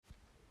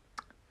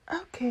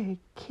Okay,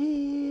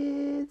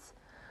 kids.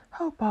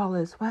 Hope all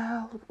is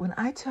well. When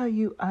I tell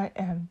you I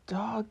am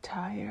dog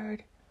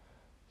tired,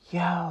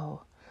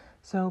 yo.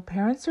 So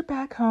parents are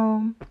back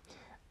home.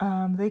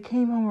 They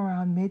came home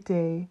around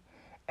midday,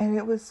 and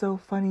it was so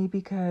funny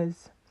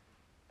because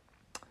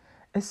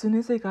as soon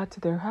as they got to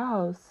their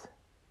house,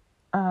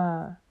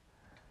 I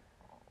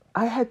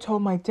had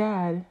told my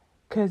dad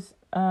because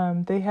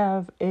they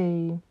have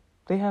a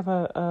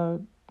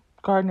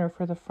gardener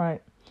for the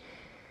front.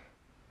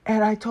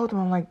 And I told him,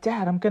 I'm like,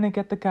 Dad, I'm going to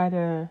get the guy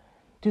to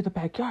do the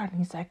backyard. And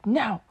he's like,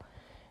 no.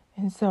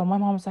 And so my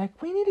mom was like,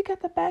 we need to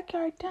get the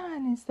backyard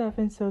done and stuff.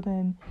 And so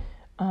then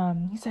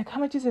he's like, how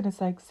much is it?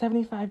 It's like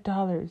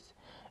 $75.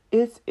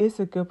 It's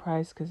a good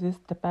price because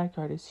the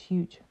backyard is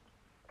huge.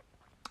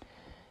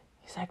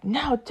 He's like,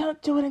 no,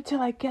 don't do it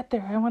until I get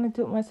there. I want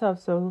to do it myself.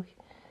 So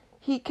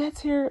he gets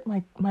here.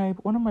 My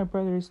one of my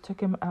brothers took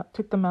them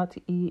out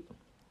to eat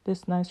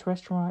this nice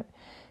restaurant.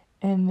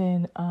 And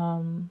then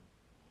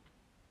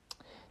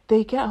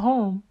they get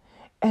home,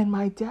 and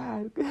my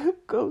dad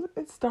goes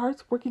and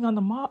starts working on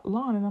the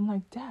lawn. And I'm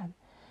like, Dad,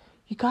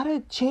 you got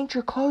to change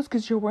your clothes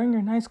because you're wearing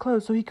your nice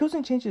clothes. So he goes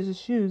and changes his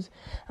shoes.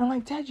 And I'm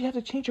like, Dad, you have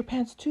to change your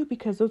pants too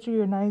because those are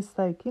your nice,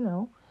 like,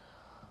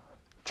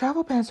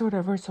 travel pants or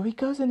whatever. So he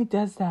goes and he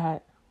does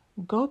that.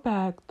 Go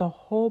back. The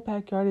whole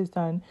backyard is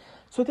done.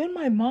 So then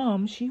my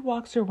mom, she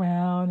walks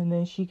around and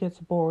then she gets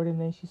bored.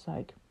 And then she's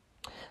like,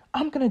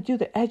 I'm going to do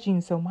the edging.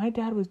 So my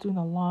dad was doing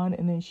the lawn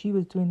and then she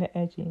was doing the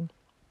edging.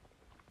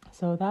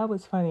 So that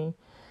was funny.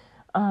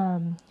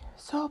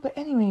 But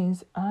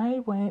anyways, I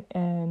went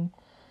and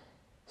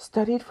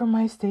studied for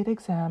my state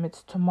exam.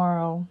 It's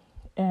tomorrow.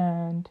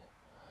 And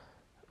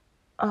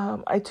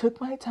I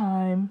took my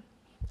time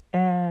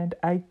and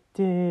I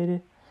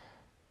got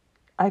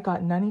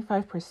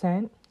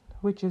 95%,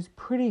 which is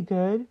pretty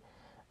good.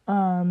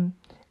 And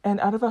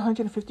out of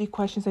 150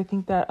 questions, I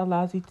think that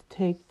allows you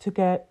to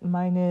get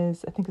mine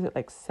is, I think, is it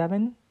like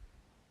 7?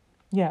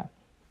 Yeah.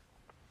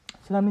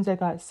 So that means I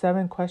got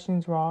 7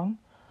 questions wrong.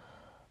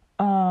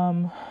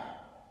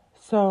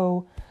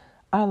 So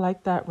I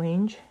like that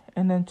range.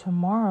 And then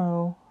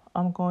tomorrow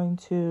I'm going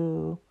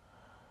to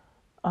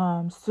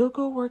still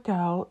go work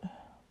out,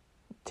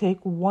 take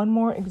one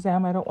more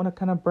exam. I don't want to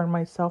kind of burn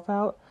myself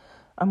out.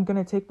 I'm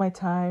going to take my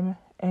time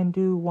and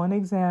do one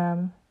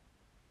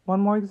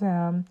more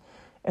exam,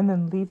 and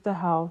then leave the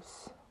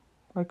house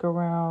like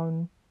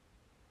around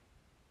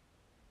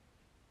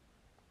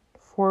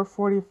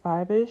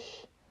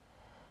 4:45ish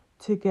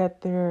to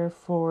get there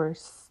for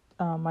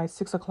my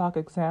 6 o'clock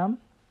exam.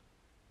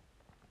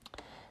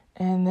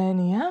 And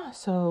then,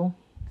 so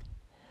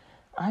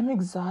I'm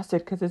exhausted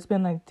because it's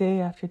been like day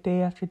after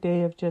day after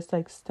day of just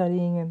like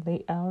studying and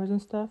late hours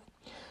and stuff.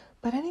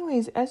 But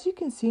anyways, as you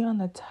can see on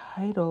the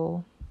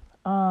title,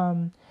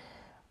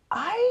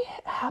 I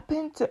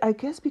happened to, I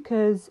guess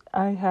because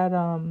I had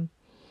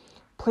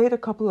played a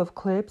couple of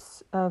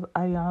clips of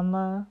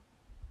Iyanla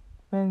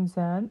Van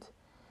Zandt,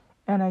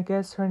 and I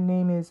guess her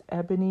name is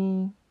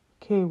Ebony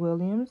K.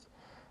 Williams.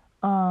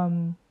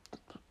 The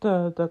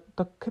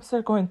clips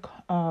are going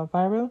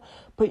viral,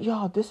 but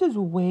y'all, this is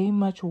way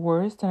much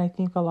worse than I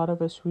think a lot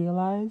of us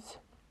realize.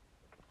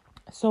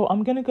 So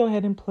I'm gonna go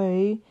ahead and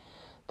play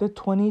the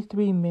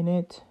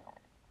 23-minute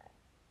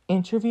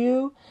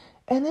interview,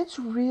 and it's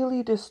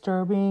really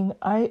disturbing.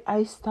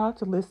 I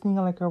stopped listening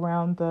like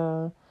around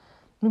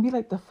maybe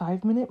like the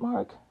 5-minute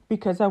mark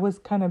because I was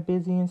kind of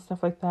busy and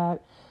stuff like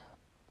that.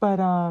 But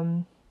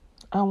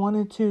I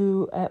wanted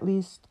to at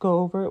least go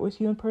over it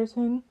with you in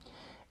person.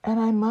 And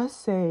I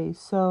must say,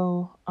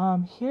 so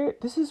here,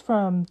 this is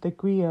from the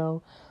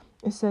Griot.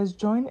 It says,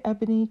 join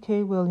Ebony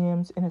K.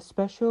 Williams in a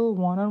special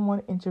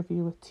one-on-one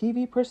interview with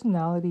TV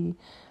personality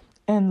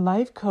and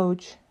life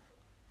coach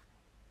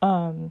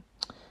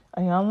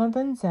Iyanla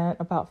Van Zandt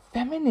about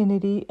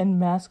femininity and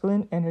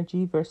masculine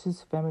energy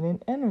versus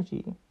feminine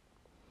energy.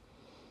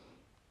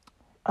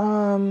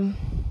 All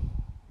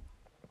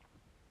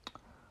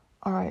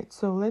right,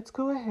 so let's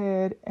go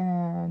ahead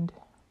and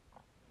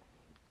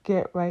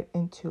get right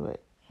into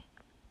it.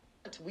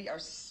 We are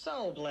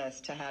so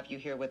blessed to have you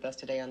here with us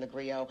today on the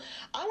Griot.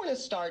 I want to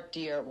start,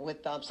 dear,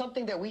 with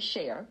something that we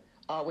share,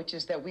 which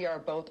is that we are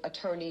both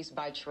attorneys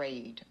by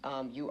trade.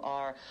 You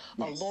are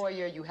a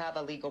lawyer, you have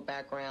a legal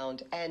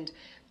background. And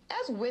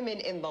as women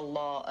in the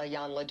law,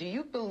 Iyanla, do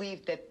you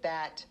believe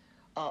that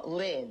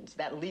lens,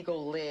 that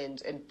legal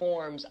lens,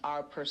 informs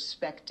our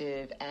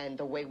perspective and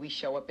the way we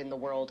show up in the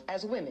world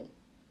as women?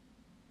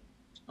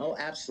 Oh,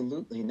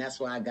 absolutely. And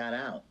that's why I got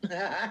out.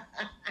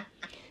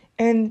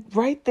 And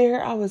right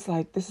there, I was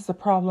like, this is a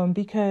problem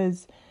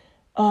because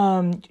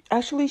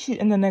actually, she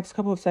in the next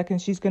couple of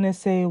seconds, she's going to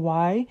say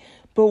why.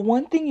 But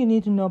one thing you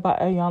need to know about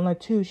Iyanla,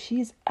 too,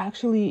 she's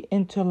actually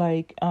into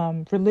like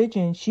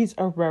religion. She's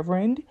a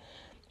reverend.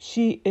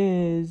 She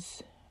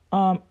is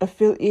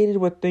affiliated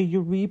with the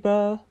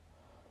Yoruba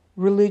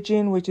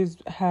religion, which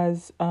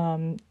has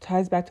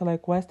ties back to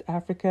like West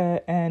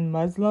Africa and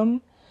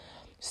Muslim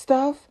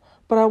stuff.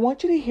 But I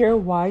want you to hear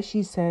why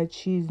she said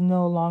she's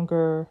no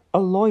longer a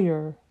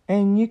lawyer.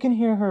 And you can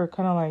hear her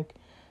kind of like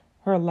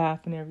her laugh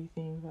and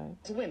everything.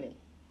 But As women.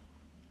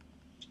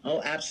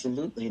 Oh,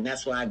 absolutely. And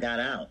that's why I got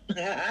out.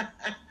 Yeah.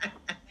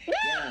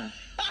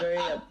 Very,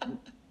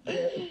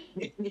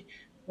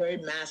 very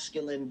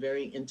masculine,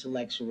 very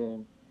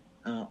intellectual,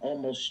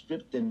 almost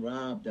stripped and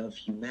robbed of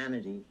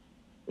humanity.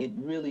 It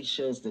really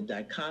shows the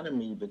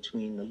dichotomy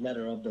between the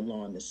letter of the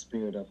law and the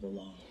spirit of the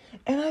law.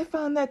 and I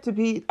found that to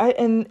be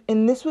and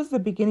this was the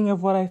beginning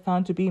of what I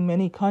found to be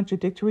many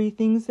contradictory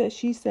things that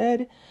she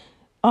said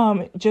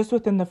just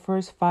within the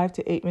first 5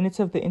 to 8 minutes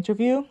of the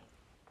interview,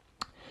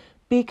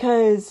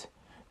 because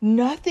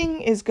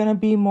nothing is going to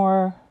be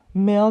more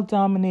male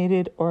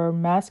dominated or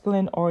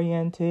masculine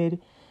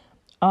oriented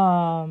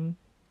than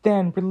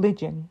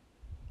religion,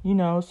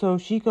 so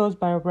she goes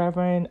by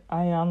Reverend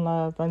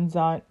Iyanla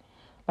Vanzant,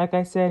 like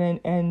I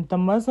said, and the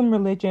Muslim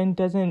religion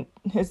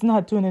it's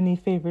not doing any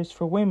favors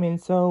for women.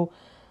 So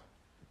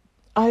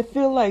I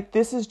feel like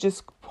this is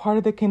just part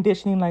of the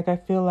conditioning. Like, I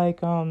feel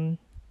like a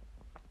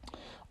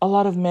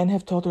lot of men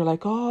have told her,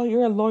 like, oh,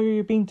 you're a lawyer,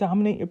 you're being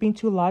dominant, you're being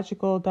too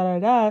logical, da da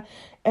da.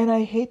 And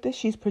I hate that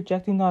she's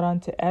projecting that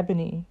onto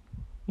Ebony,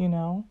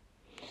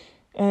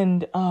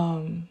 and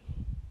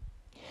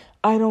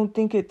I don't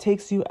think it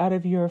takes you out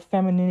of your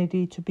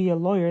femininity to be a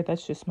lawyer.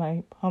 That's just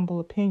my humble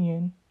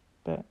opinion.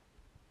 But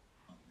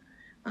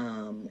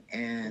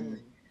and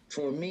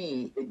for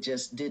me, it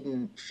just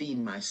didn't feed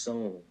my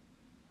soul.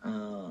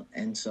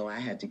 And so I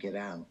had to get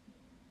out.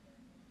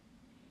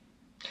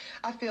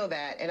 I feel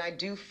that, and I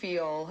do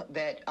feel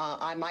that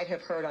I might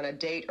have heard on a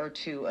date or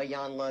two,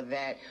 Iyanla,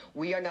 that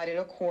we are not in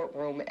a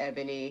courtroom,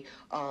 Ebony.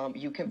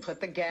 You can put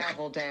the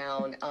gavel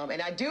down,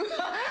 and I do,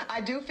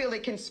 I do feel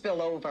it can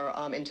spill over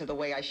into the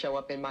way I show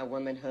up in my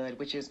womanhood,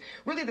 which is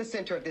really the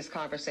center of this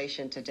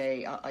conversation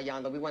today,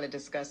 Iyanla. We want to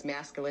discuss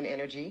masculine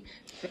energy,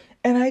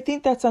 and I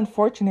think that's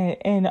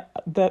unfortunate. And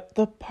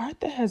the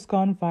part that has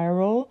gone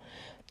viral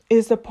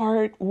is the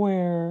part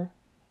where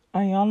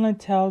Iyanla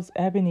tells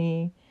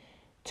Ebony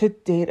to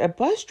date a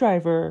bus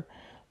driver.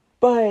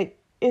 But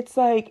it's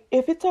like,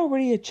 if it's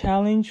already a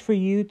challenge for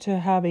you to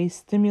have a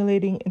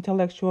stimulating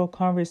intellectual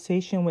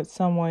conversation with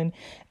someone,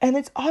 and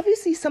it's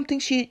obviously something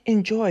she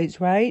enjoys,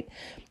 right?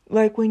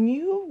 Like, when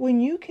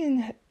you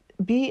can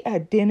be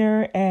at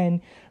dinner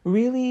and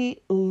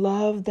really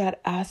love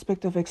that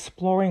aspect of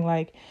exploring,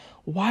 like,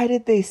 why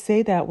did they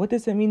say that? What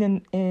does it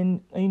mean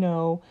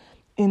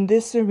in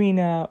this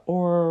arena?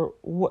 Or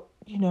what,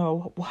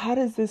 how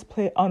does this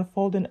play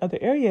unfold in other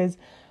areas?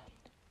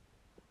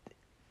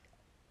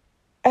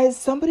 As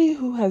somebody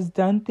who has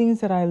done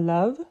things that I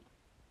love,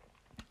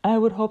 I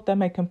would hope that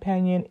my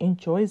companion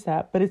enjoys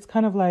that. But it's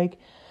kind of like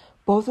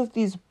both of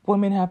these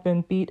women have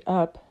been beat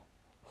up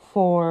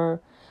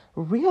for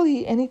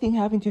really anything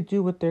having to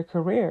do with their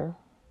career.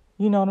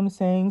 You know what I'm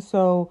saying?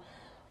 So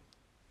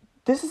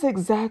this is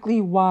exactly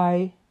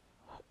why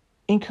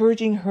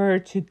encouraging her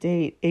to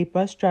date a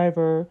bus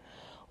driver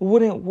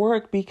wouldn't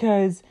work,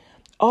 because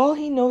all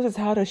he knows is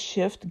how to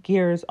shift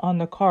gears on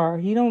the car.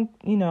 He's not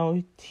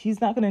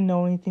going to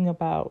know anything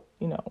about,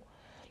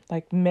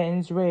 like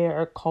mens rea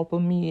or culpa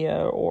mea,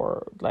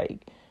 or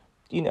like,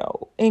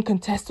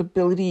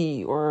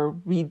 incontestability, or,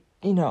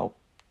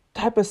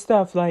 type of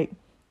stuff, like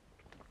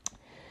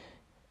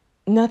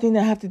nothing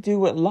that have to do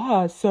with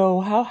law. So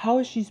how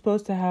is she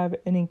supposed to have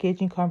an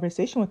engaging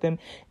conversation with him?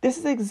 This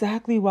is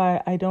exactly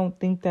why I don't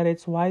think that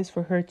it's wise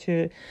for her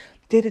to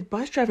date a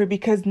bus driver,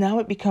 because now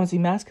it becomes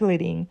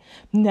emasculating.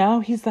 Now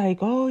he's like,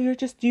 oh, you're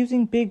just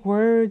using big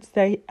words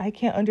that I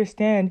can't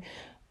understand.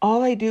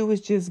 All I do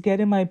is just get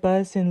in my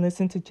bus and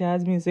listen to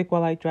jazz music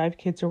while I drive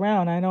kids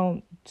around.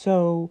 That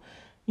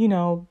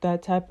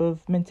type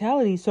of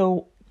mentality.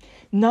 So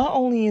not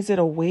only is it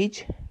a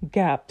wage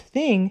gap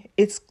thing,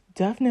 it's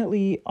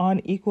definitely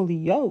unequally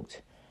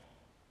yoked,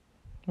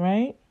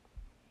 right?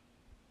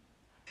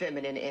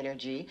 feminine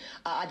energy.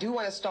 I do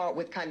want to start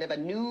with kind of a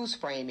news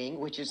framing,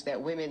 which is that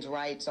women's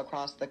rights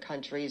across the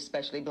country,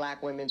 especially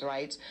black women's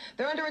rights,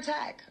 they're under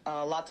attack.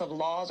 Lots of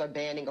laws are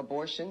banning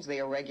abortions.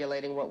 They are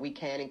regulating what we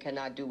can and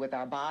cannot do with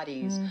our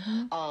bodies.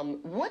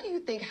 What do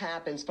you think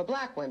happens for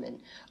black women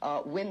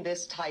when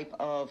this type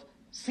of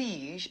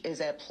siege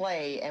is at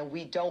play and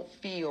we don't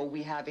feel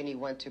we have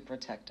anyone to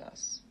protect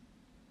us?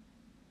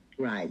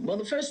 Right. Well,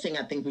 the first thing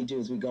I think we do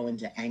is we go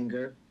into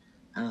anger.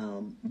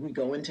 We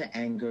go into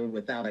anger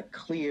without a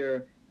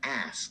clear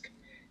ask.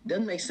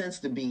 Doesn't make sense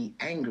to be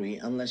angry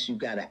unless you've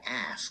got to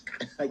ask.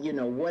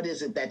 What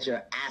is it that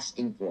you're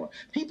asking for?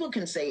 People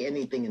can say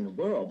anything in the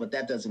world, but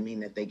that doesn't mean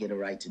that they get a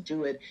right to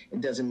do it.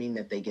 It doesn't mean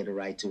that they get a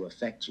right to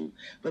affect you.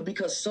 But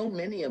because so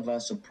many of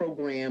us are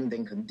programmed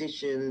and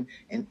conditioned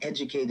and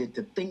educated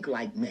to think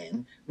like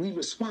men, we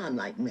respond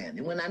like men.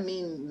 And when I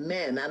mean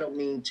men, I don't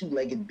mean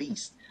two-legged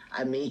beasts.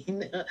 I mean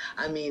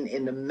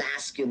in the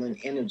masculine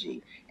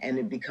energy, and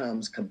it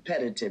becomes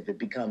competitive, it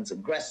becomes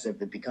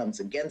aggressive, it becomes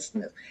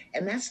againstness.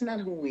 And that's not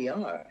who we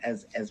are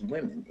as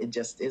women. It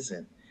just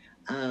isn't.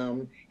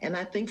 And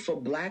I think for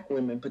black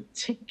women,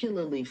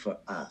 particularly for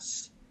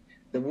us,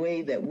 the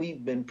way that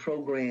we've been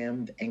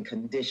programmed and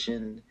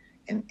conditioned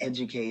and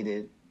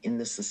educated in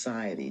the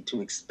society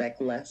to expect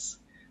less,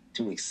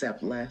 to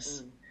accept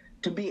less,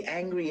 to be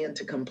angry and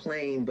to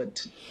complain,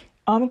 but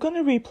I'm going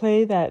to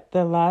replay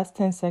the last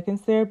 10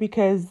 seconds there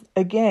because,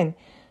 again,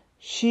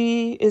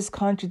 she is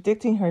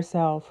contradicting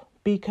herself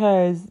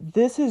because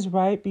this is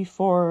right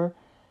before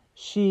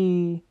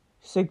she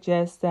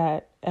suggests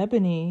that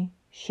Ebony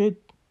should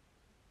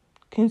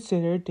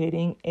consider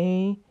dating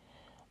a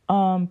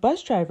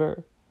bus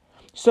driver.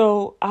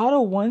 So out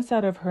of one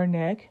side of her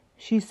neck,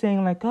 she's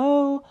saying like,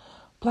 oh,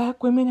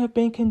 Black women have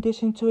been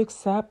conditioned to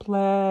accept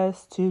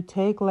less, to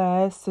take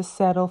less, to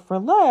settle for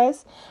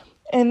less.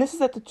 And this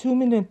is at the 2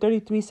 minute and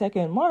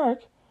 33-second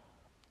mark.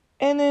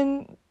 And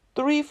then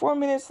 3-4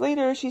 minutes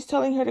later, she's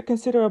telling her to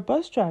consider a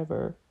bus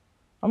driver.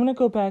 I'm going to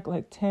go back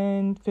like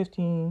 10,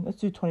 15,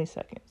 let's do 20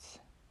 seconds.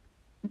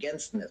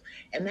 Against this.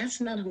 And that's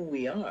not who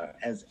we are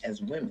as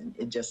women.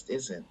 It just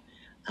isn't.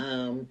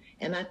 And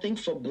I think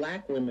for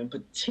Black women,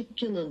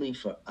 particularly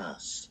for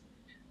us,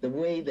 the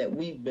way that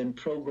we've been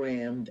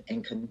programmed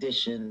and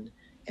conditioned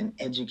and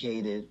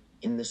educated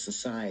in this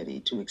society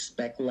to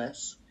expect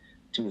less,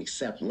 to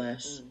accept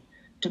less,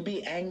 to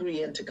be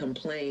angry and to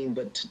complain,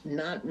 but to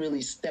not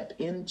really step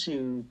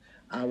into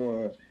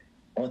our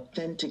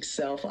authentic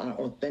self, our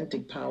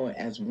authentic power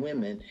as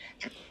women.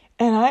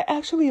 And I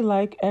actually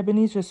like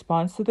Ebony's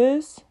response to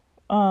this.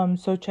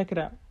 So check it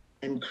out.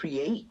 And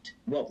create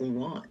what we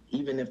want,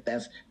 even if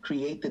that's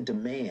create the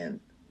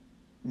demand.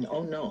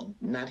 Oh, no,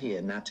 not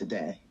here, not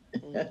today.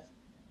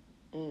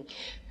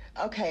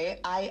 Okay,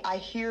 I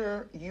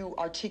hear you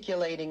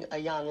articulating,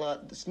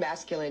 Iyanla, this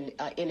masculine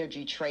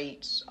energy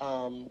traits,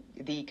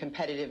 the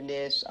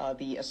competitiveness,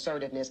 the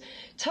assertiveness.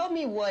 Tell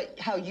me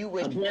how you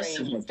would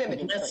frame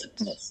feminine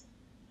traits.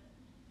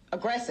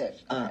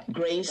 Aggressive.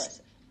 Grace.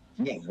 Aggressive.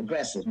 Yeah,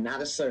 aggressive,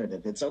 not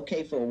assertive. It's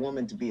okay for a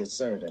woman to be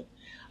assertive.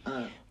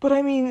 But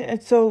I mean,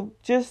 so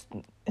this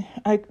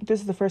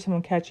is the first time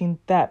I'm catching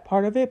that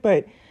part of it,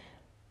 but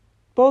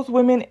both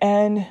women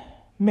and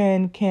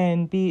men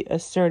can be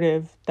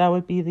assertive. That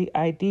would be the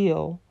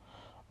ideal,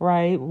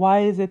 right? Why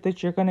is it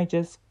that you're going to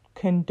just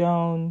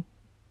condone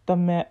the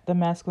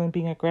masculine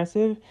being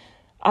aggressive?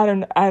 I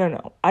don't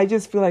know. I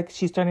just feel like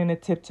she's starting to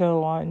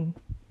tiptoe on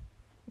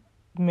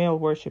male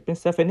worship and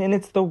stuff, and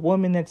it's the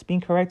woman that's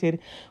being corrected,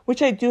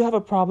 which I do have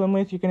a problem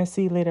with. You're going to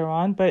see later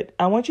on, but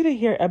I want you to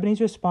hear Ebony's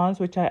response,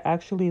 which I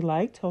actually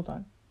liked. Hold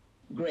on.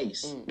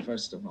 Grace,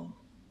 first of all.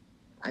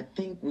 I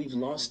think we've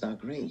lost our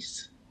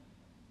grace.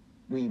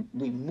 We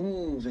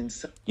move and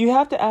you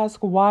have to ask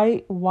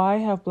why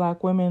have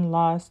Black women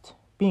lost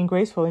being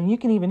graceful? And you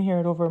can even hear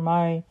it over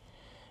my,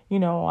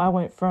 I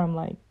went from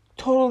like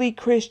totally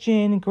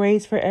Christian,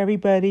 grace for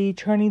everybody,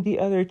 turning the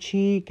other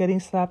cheek, getting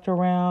slapped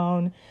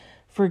around,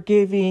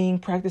 forgiving,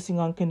 practicing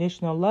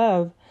unconditional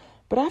love.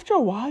 But after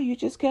a while, you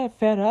just get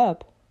fed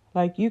up.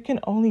 Like, you can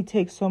only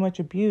take so much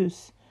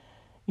abuse,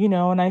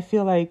 and I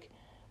feel like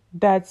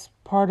that's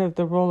part of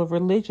the role of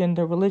religion.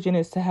 The religion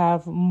is to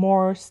have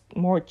more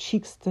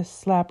cheeks to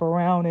slap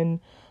around and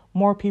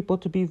more people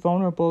to be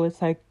vulnerable.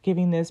 It's like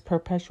giving this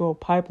perpetual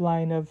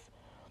pipeline of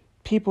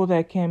people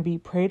that can be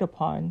preyed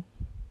upon.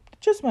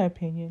 Just my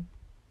opinion.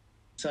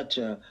 Such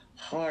a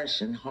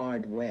harsh and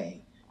hard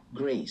way.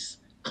 Grace,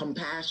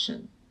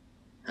 compassion,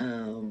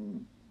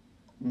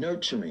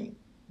 nurturing,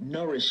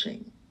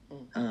 nourishing,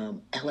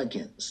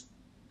 elegance.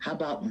 How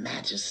about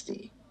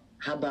majesty?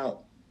 How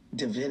about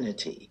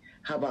divinity?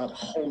 How about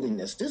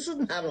holiness? This is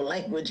not a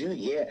language you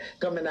hear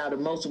coming out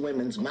of most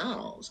women's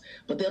mouths,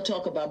 but they'll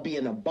talk about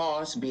being a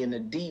boss, being a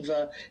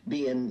diva,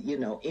 being,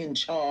 in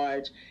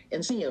charge.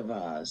 And many of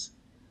us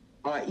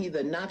are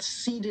either not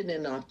seated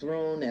in our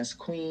throne as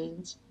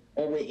queens,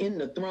 or we're in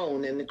the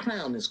throne and the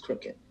crown is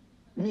crooked.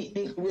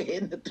 Meaning we're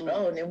in the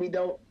throne and we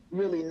don't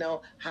really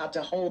know how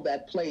to hold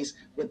that place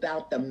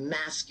without the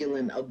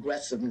masculine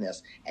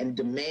aggressiveness and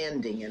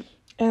demanding.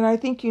 And I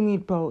think you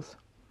need both.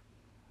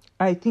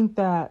 I think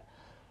that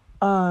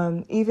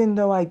even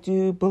though I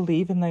do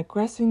believe in like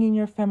resting in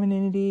your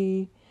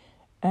femininity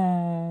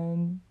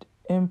and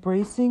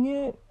embracing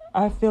it,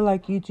 I feel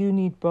like you do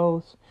need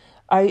both.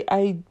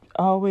 I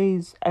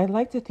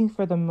like to think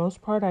for the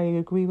most part I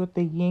agree with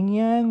the yin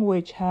yang,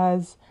 which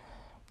has,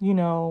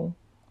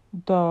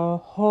 the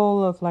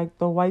whole of like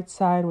the white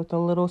side with a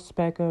little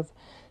speck of,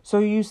 so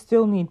you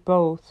still need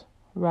both,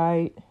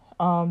 right?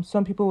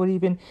 Some people would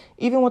even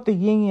with the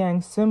yin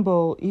yang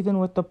symbol, even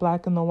with the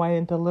black and the white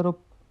and the little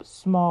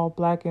small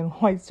black and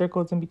white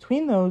circles in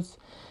between those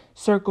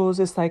circles,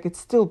 it's like it's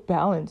still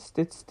balanced.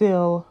 It's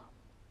still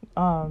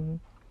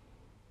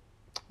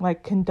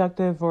like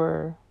conductive,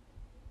 or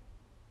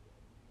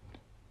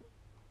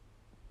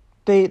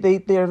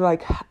they're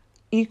like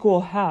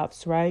equal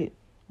halves, right?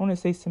 I want to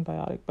say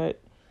symbiotic, but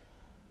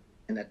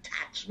an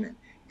attachment,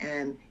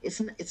 and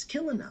it's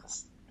killing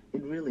us.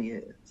 It really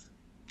is.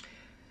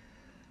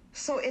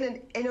 So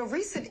in a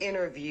recent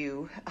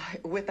interview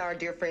with our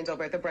dear friends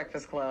over at the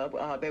Breakfast Club,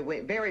 that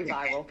went very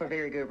viral for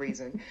very good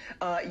reason,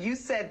 you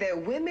said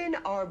that women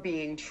are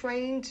being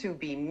trained to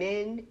be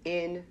men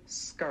in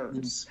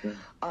skirts.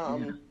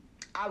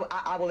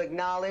 I will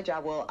acknowledge, I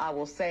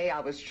will say I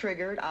was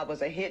triggered. I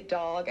was a hit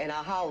dog, and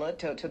I hollered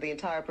to the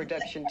entire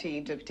production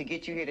team to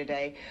get you here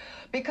today,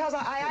 because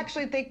I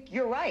actually think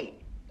you're right.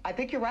 I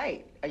think you're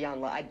right,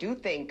 Iyanla. I do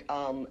think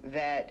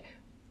that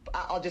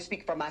I'll just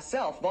speak for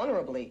myself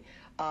vulnerably.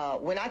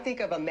 When I think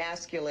of a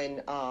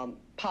masculine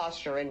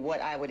posture and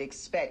what I would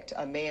expect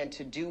a man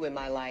to do in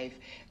my life,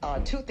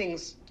 two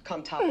things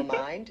come top of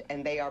mind,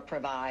 and they are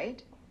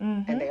provide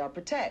and they are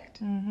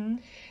protect.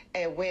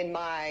 And when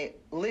my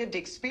lived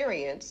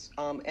experience,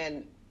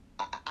 and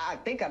I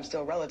think I'm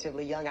still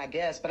relatively young, I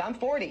guess, but I'm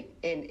 40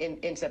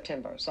 in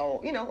September. So,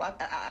 you know,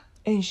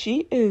 And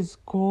she is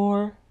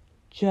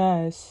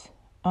gorgeous.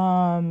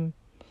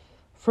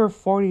 For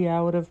 40,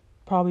 I would have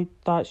probably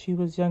thought she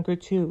was younger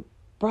too.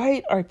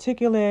 Bright,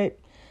 articulate,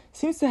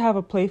 seems to have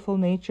a playful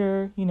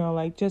nature, you know,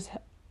 like just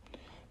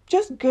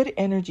good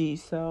energy.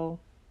 So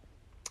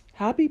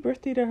happy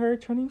birthday to her,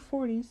 turning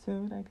 40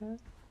 soon, I guess.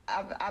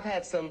 I've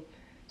had some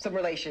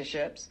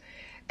relationships,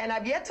 and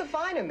I've yet to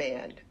find a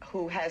man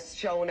who has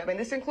shown up, and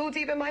this includes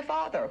even my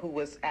father, who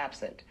was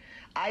absent.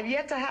 I've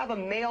yet to have a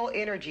male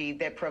energy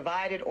that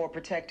provided or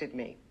protected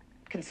me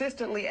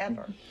consistently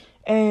ever.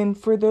 And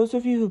for those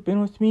of you who've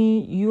been with me,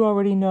 you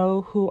already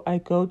know who I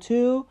go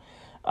to.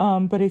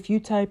 But if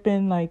you type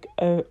in like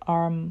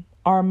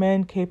are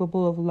men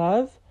capable of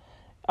love,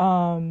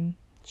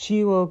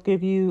 she will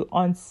give you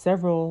on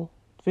several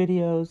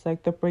videos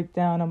like the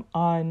breakdown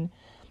on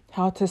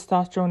how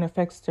testosterone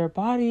affects their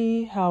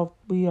body, how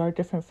we are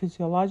different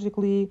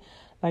physiologically,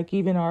 like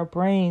even our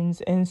brains.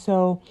 And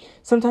so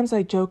sometimes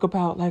I joke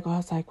about like, I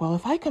was like, well,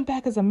 if I come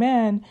back as a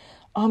man,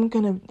 I'm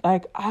gonna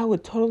like, I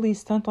would totally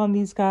stunt on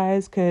these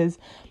guys because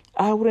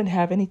I wouldn't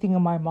have anything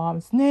in my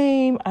mom's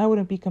name. I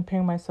wouldn't be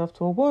comparing myself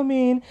to a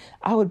woman.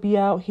 I would be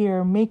out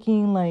here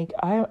making like,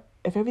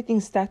 if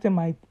everything's stacked in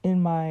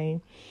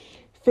my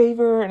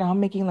favor and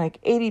I'm making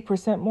like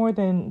 80% more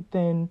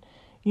than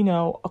you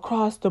know,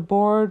 across the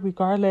board,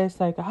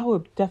 regardless, like I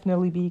would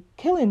definitely be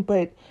killing.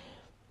 But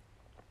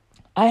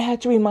I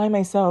had to remind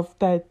myself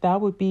that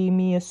that would be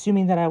me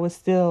assuming that I was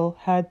still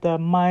had the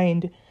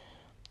mind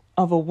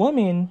of a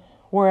woman.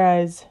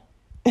 Whereas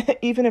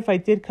even if I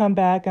did come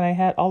back and I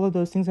had all of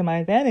those things in my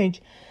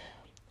advantage,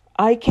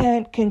 I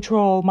can't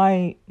control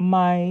my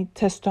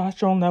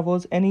testosterone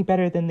levels any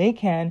better than they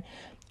can.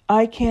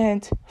 I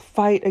can't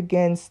fight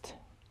against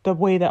the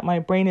way that my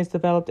brain is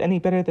developed any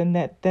better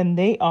than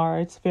they are.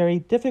 It's very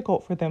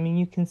difficult for them, and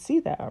you can see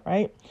that,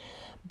 right?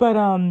 But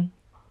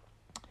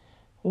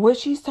what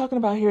she's talking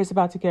about here is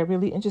about to get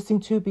really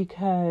interesting too,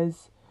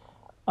 because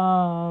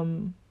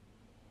and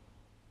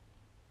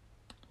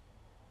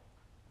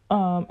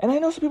I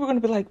know some people are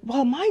going to be like,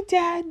 well, my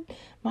dad,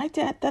 da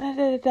da da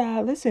da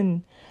da.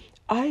 Listen,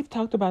 I've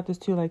talked about this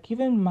too. Like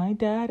even my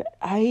dad,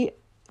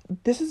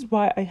 this is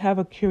why I have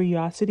a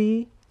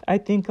curiosity. I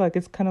think like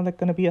it's kind of like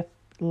going to be a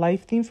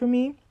life theme for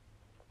me.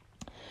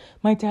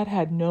 My dad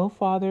had no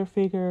father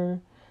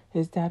figure.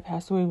 His dad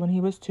passed away when he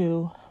was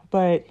 2,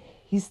 but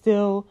he's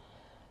still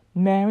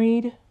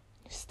married,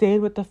 stayed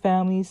with the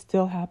family,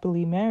 still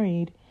happily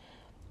married,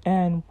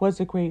 and was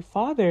a great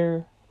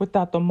father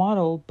without the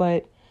model.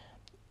 But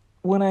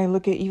when I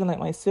look at even like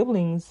my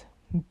siblings,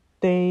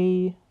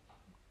 they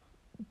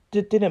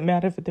didn't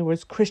matter if there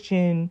was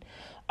Christian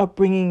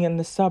upbringing in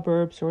the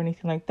suburbs or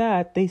anything like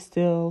that. They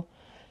still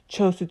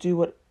chose to do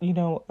what, you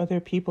know, other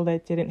people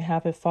that didn't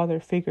have a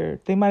father figure.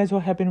 They might as well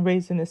have been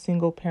raised in a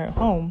single parent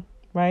home,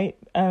 right?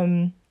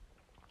 And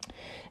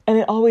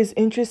it always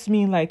interests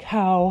me like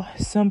how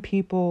some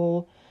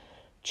people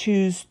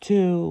choose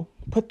to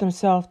put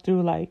themselves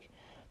through like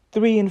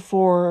 3 and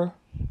 4,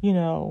 you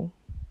know,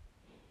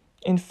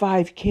 and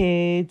 5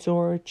 kids,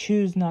 or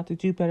choose not to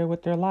do better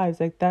with their lives.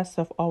 Like that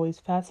stuff always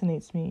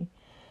fascinates me.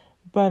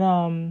 But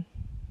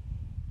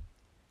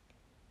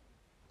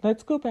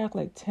let's go back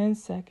like 10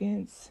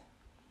 seconds.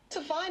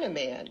 To find a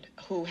man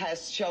who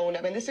has shown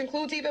up, and this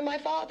includes even my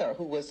father,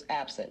 who was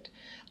absent.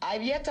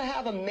 I've yet to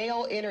have a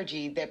male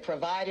energy that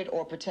provided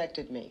or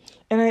protected me.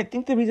 And I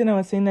think the reason I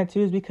was saying that too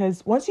is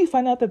because once you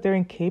find out that they're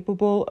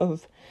incapable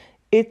of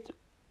it,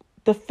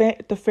 the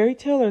fairy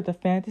tale or the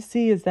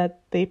fantasy is that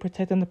they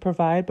protect and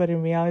provide, but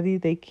in reality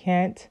they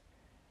can't.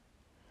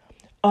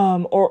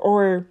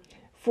 Or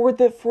for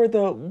the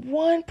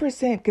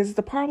 1%, because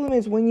the problem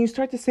is when you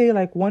start to say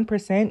like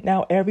 1%,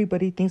 now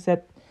everybody thinks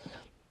that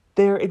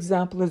their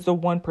example is the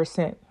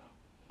 1%,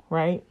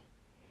 right?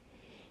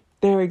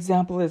 Their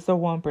example is the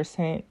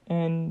 1%,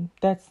 and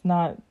that's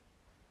not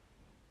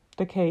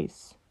the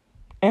case.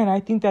 And I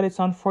think that it's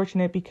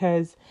unfortunate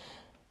because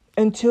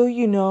until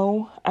you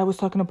know, I was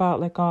talking about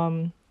like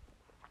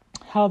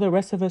how the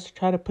rest of us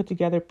try to put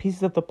together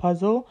pieces of the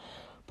puzzle,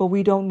 but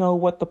we don't know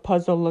what the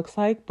puzzle looks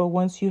like. But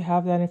once you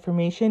have that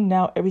information,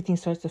 now everything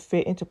starts to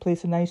fit into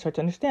place, and now you start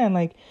to understand.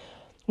 Like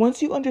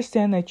once you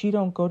understand that you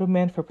don't go to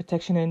men for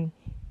protection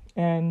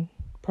and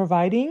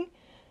providing,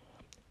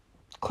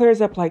 clears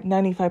up like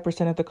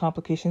 95% of the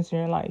complications in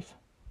your life.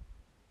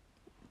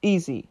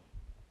 Easy.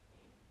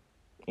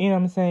 You know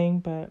what I'm saying?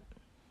 But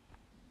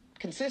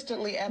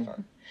consistently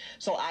ever.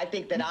 So I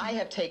think that I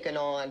have taken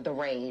on the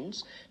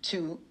reins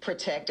to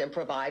protect and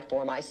provide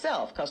for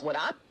myself. Because what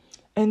I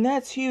And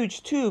that's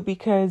huge too,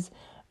 because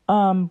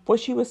what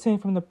she was saying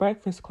from the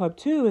Breakfast Club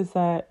too is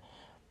that,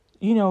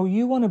 you know,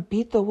 you want to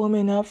beat the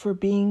woman up for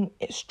being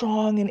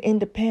strong and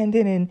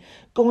independent and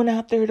going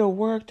out there to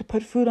work to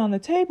put food on the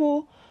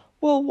table.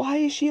 Well, why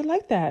is she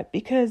like that?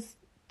 Because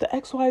the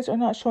ex-wives are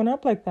not showing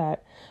up like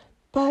that.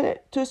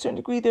 But to a certain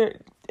degree,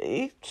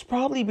 it's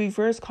probably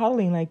reverse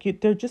coddling. Like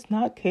they're just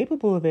not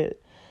capable of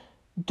it.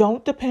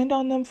 Don't depend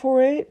on them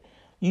for it.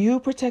 You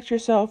protect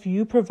yourself.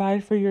 You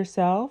provide for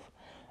yourself.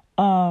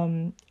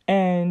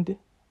 And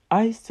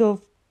I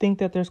still think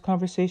that there's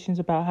conversations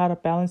about how to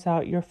balance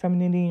out your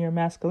femininity and your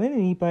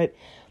masculinity, but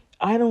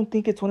I don't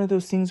think it's one of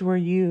those things where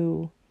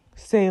you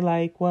say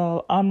like,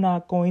 well, I'm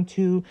not going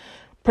to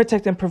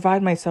protect and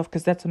provide myself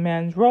because that's a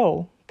man's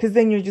role. Because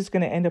then you're just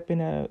going to end up in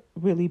a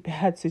really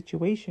bad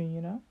situation,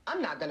 you know?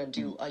 I'm not going to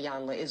do,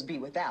 Iyanla, is be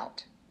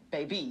without.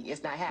 Baby,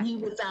 it's not happening.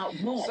 Be without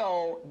what?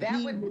 So that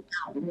Be would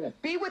without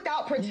what? be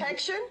without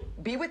protection,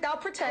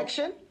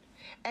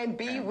 and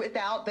be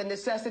without the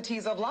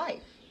necessities of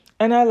life.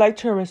 And I liked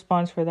her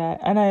response for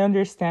that. And I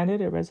understand it.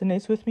 It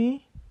resonates with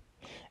me.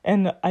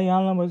 And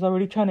Iyanla was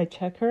already trying to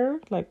check her,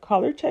 like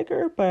collar check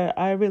her, but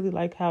I really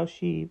like how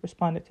she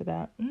responded to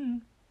that.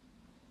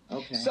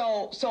 Okay.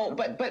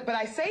 But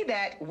I say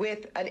that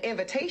with an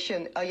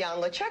invitation,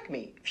 Iyanla, check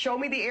me. Show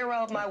me the error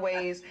of my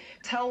ways.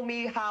 Tell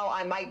me how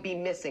I might be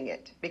missing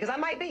it. Because I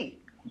might be.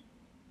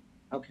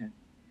 Okay.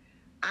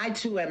 I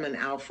too am an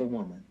alpha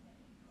woman.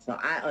 So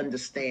I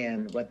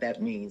understand what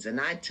that means.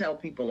 And I tell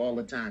people all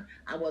the time,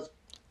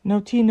 no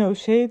tea, no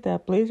shade.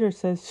 That blazer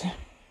says she's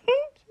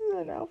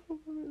an alpha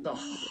woman. A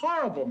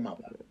horrible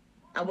mother.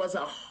 I was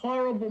a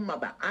horrible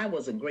mother. I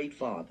was a great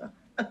father.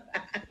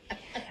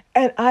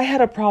 And I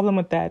had a problem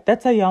with that.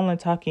 That's Iyanla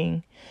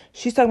talking.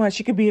 She's talking about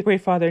she could be a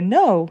great father.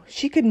 No,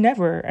 she could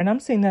never. And I'm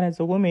saying that as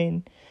a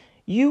woman.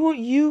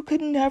 You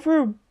could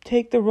never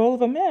take the role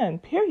of a man,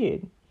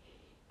 period.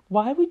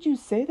 Why would you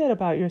say that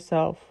about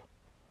yourself?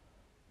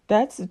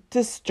 That's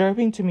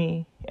disturbing to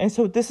me. And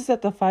so this is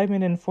at the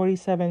 5-minute and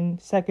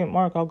 47-second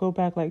mark. I'll go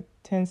back like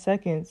 10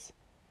 seconds.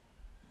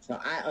 So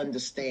I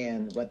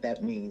understand what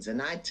that means.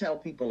 And I tell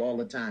people all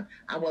the time,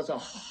 I was a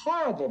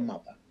horrible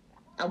mother.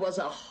 I was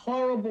a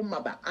horrible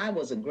mother. I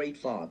was a great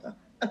father.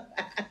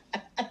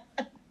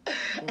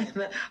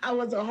 I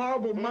was a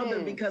horrible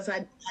mother because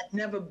I'd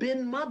never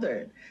been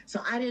mothered.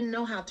 So I didn't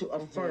know how to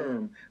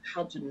affirm,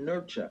 how to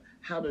nurture,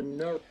 how to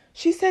nurture.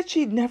 She said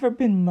she'd never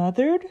been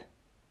mothered?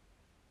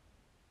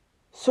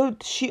 So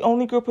she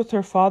only grew up with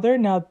her father?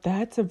 Now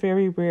that's a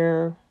very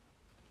rare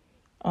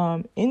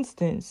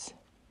instance.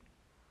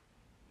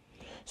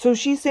 So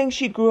she's saying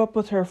she grew up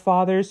with her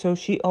father, so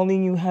she only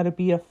knew how to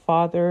be a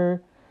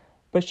father,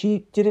 but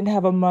she didn't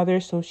have a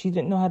mother, so she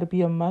didn't know how to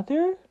be a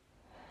mother?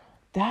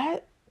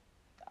 That,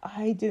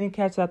 I didn't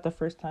catch that the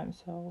first time,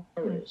 so.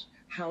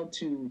 How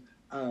to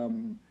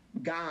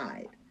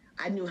guide.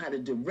 I knew how to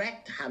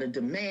direct, how to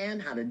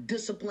demand, how to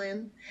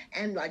discipline,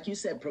 and like you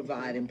said,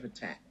 provide and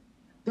protect.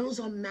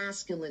 Those are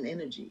masculine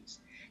energies.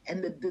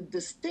 And the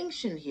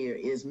distinction here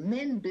is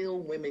men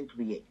build, women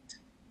create.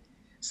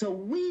 So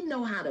we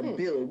know how to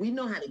build. We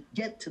know how to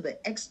get to the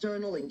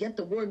external and get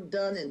the work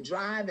done and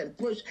drive and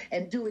push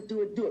and do it.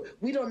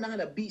 We don't know how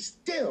to be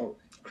still,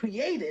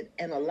 create it,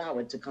 and allow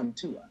it to come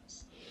to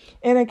us.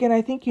 And again,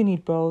 I think you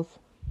need both.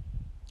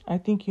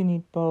 And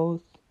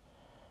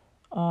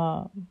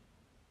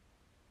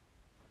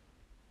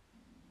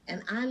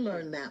I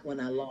learned that when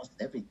I lost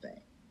everything.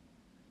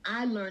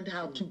 I learned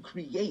how to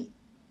create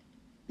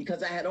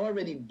because I had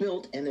already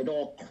built and it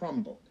all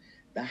crumbled.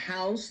 The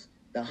house,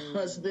 the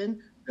husband,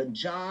 the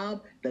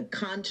job, the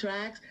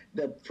contracts,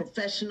 the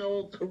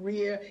professional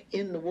career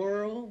in the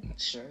world,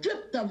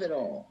 stripped of it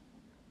all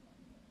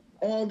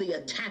the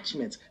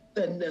attachments,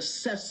 the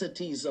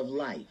necessities of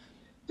life.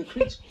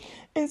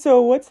 And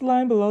so what's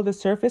lying below the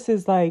surface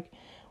is like,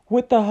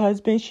 with the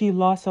husband, she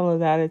lost all of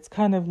that. It's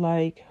kind of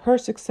like her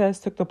success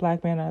took the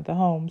black man out of the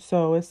home.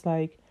 So it's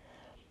like,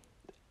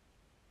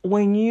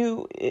 when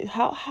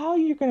how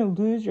you're going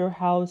to lose your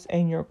house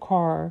and your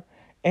car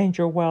and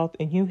your wealth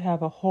and you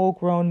have a whole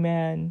grown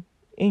man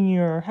in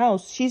your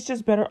house, she's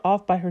just better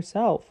off by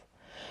herself.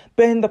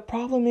 But the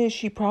problem is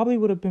she probably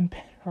would have been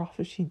better off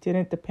if she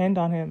didn't depend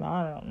on him.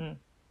 I don't know.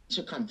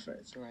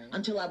 Comfort, right.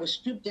 Until I was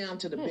stripped down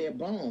to the bare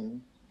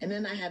bone. And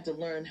then I had to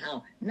learn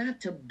how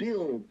not to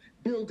build.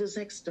 Build is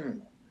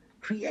external.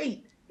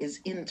 Create is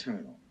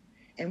internal.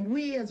 And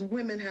we as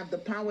women have the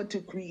power to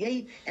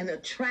create and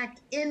attract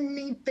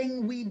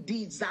anything we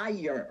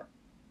desire.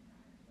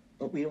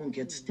 But we don't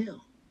get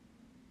still.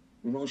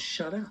 We won't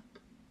shut up.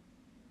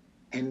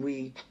 And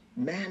we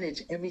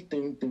manage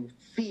everything through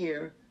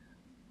fear,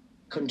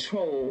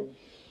 control.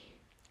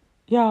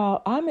 Yeah,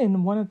 I'm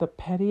in one of the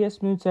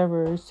pettiest moods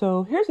ever.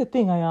 So here's the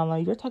thing,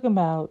 Iyanla. You're talking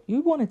about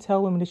you want to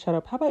tell women to shut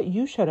up. How about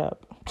you shut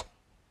up?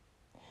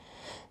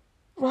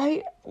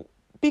 Right?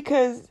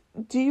 Because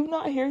do you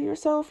not hear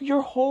yourself?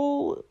 Your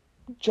whole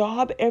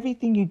job,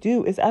 everything you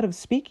do is out of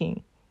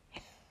speaking.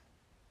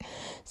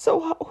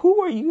 So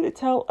who are you to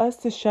tell us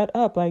to shut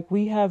up? Like,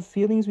 we have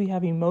feelings, we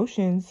have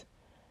emotions,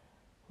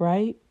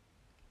 right?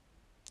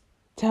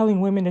 Telling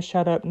women to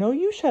shut up. No,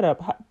 you shut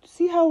up.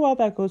 See how well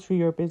that goes for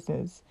your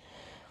business.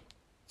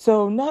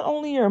 So not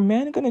only are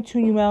men going to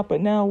tune you out,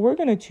 but now we're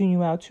going to tune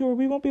you out too, or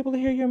we won't be able to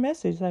hear your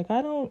message. Like,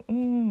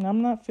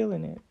 I'm not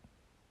feeling it.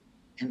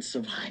 And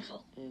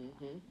survival.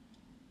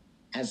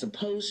 As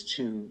opposed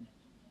to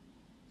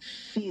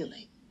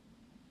feeling,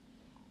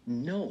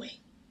 knowing,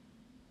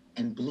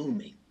 and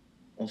blooming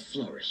or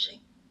flourishing.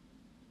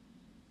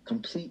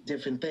 Complete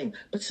different thing.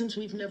 But since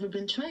we've never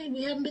been trained,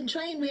 we haven't been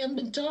trained, we haven't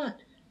been taught.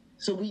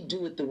 So we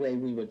do it the way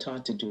we were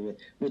taught to do it,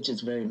 which is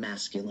very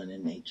masculine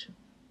in nature.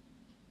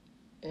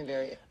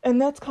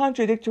 And that's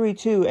contradictory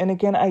too. And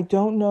again, I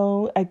don't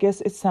know. I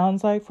guess it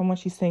sounds like from what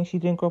she's saying, she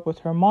didn't grow up with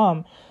her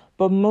mom.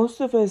 But most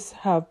of us,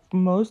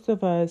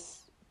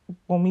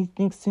 when we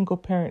think single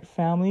parent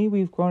family,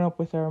 we've grown up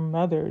with our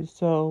mothers.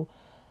 So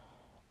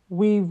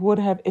we would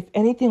have, if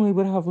anything, we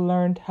would have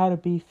learned how to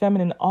be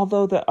feminine.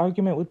 Although the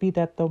argument would be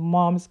that the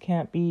moms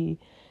can't be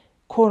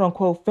quote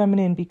unquote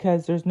feminine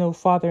because there's no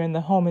father in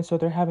the home. And so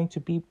they're having to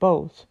be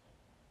both.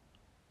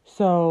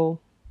 So,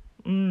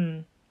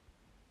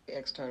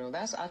 external.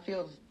 I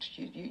feel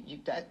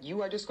that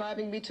you are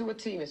describing me to a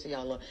T, Miss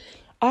Iyanla.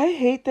 I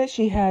hate that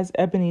she has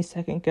Ebony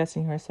second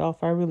guessing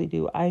herself. I really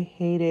do. I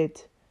hate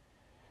it.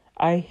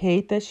 I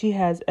hate that she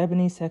has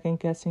Ebony second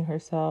guessing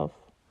herself.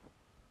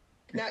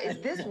 Now,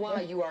 is this why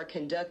you are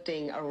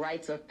conducting a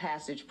rites of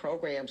passage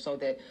program so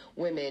that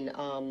women,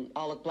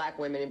 all of Black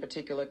women in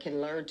particular, can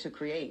learn to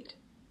create?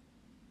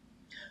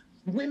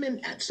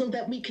 Women, so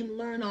that we can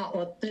learn our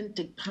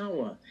authentic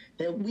power,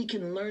 that we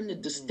can learn the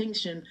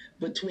distinction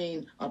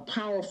between a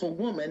powerful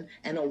woman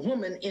and a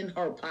woman in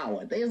her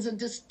power. There's a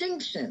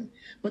distinction,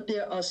 but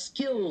there are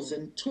skills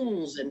and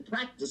tools and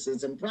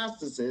practices and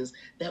processes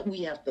that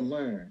we have to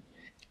learn.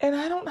 And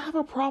I don't have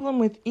a problem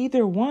with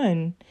either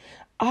one.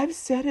 I've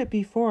said it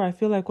before. I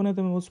feel like one of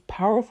the most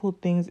powerful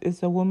things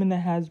is a woman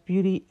that has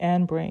beauty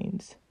and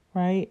brains,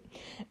 right?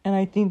 And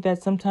I think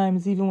that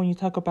sometimes even when you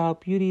talk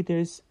about beauty,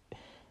 there's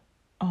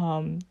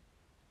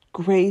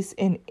grace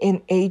in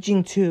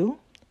aging too,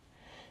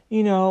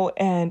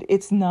 and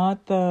it's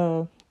not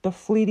the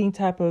fleeting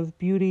type of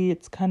beauty.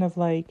 It's kind of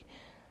like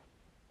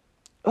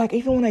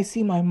even when I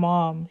see my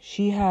mom,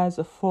 she has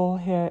a full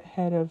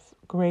head of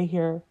gray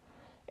hair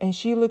and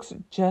she looks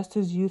just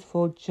as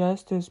youthful,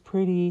 just as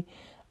pretty.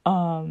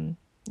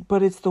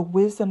 But it's the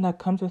wisdom that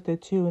comes with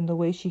it too, and the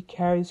way she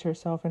carries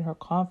herself and her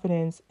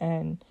confidence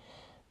and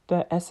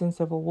the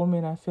essence of a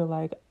woman. I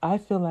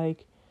feel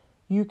like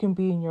you can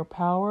be in your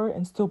power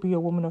and still be a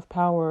woman of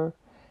power.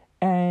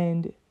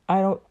 And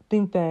I don't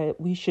think that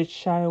we should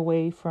shy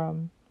away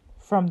from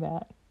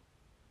that.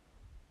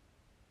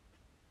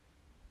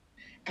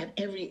 At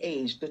every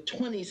age, the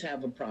 20s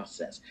have a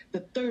process,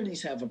 the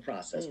 30s have a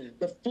process,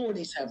 the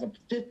 40s have a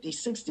 50,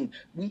 60.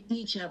 We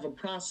each have a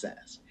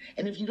process.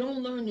 And if you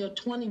don't learn your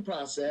 20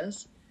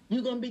 process,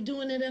 you're going to be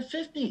doing it at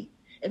 50.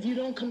 If you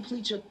don't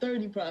complete your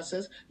 30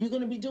 process, you're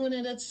going to be doing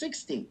it at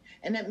 60.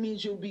 And that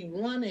means you'll be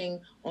running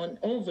on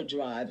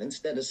overdrive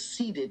instead of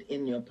seated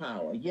in your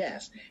power.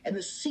 Yes. And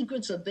the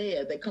secrets are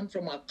there. They come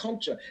from our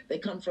culture. They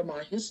come from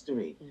our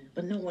history.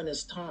 But no one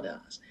has taught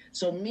us.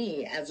 So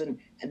me, as a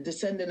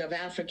descendant of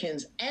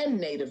Africans and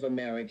Native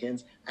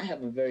Americans, I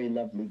have a very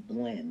lovely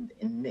blend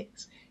and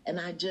mix. And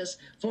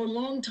for a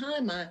long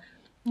time,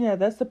 Yeah,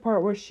 that's the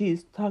part where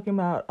she's talking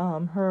about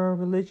her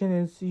religion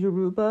is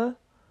Yoruba,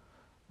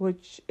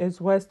 which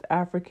is West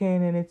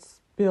African, and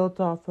it's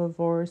built off of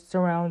or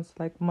surrounds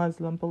like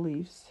Muslim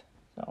beliefs.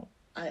 So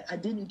I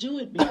didn't do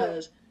it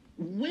because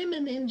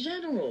women in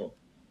general,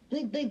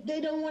 they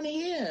don't want to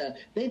hear.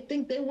 They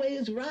think their way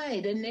is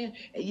right, and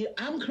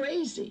I'm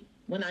crazy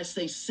when I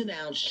say sit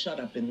down,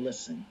 shut up, and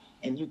listen,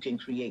 and you can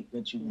create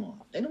what you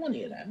want. They don't want to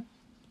hear that.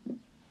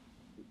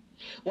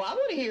 Well, I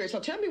want to hear it. So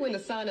tell me when the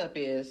sign up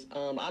is.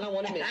 I don't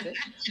want to miss it.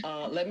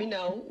 Let me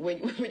know when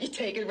you're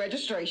taking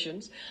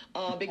registrations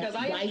because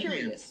I am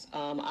curious.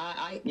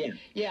 I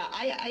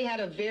had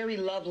a very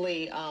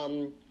lovely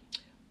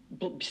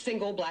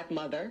single Black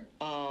mother,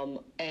 and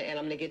I'm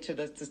going to get to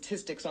the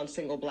statistics on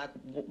single Black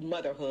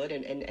motherhood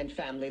and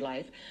family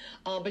life.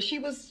 But she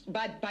was,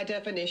 by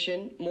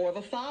definition, more of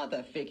a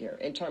father figure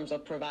in terms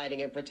of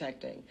providing and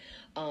protecting.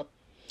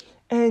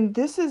 And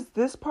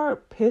this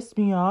part pissed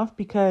me off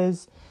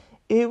because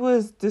it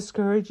was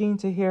discouraging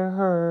to hear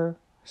her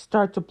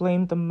start to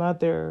blame the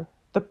mother,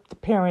 the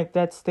parent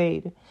that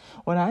stayed.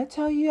 When I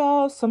tell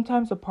y'all,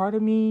 sometimes a part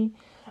of me,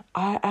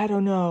 I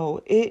don't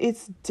know.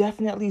 It's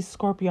definitely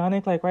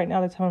scorpionic. Like right now,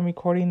 the time I'm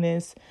recording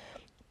this,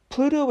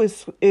 Scorpio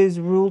is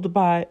ruled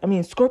by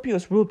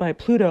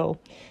Pluto.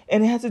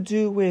 And it has to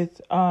do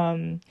with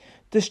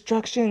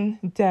destruction,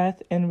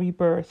 death, and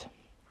rebirth.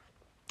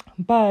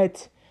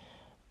 But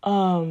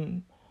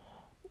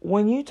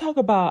when you talk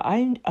about,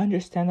 I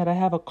understand that I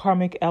have a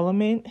karmic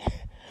element,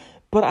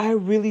 but I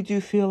really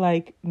do feel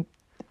like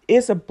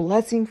it's a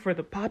blessing for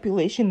the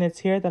population that's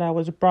here that I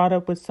was brought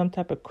up with some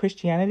type of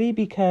Christianity,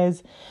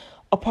 because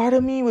a part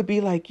of me would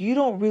be like, you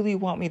don't really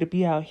want me to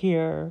be out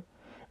here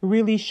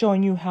really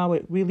showing you how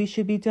it really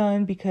should be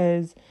done,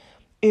 because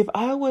if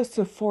I was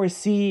to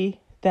foresee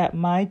that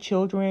my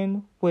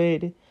children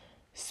would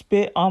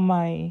spit on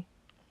my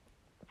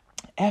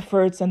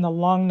efforts and the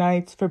long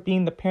nights for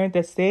being the parent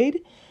that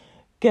stayed,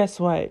 guess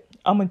what?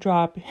 I'm gonna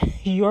drop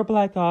your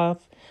black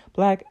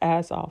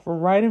ass off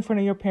right in front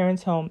of your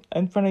parents' home,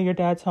 in front of your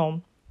dad's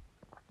home.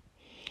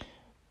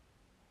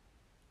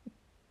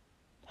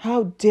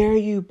 How dare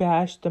you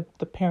bash the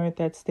parent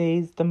that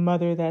stays, the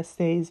mother that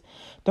stays,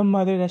 the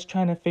mother that's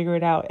trying to figure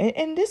it out.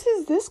 And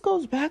this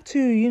goes back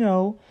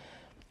to,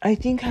 I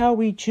think how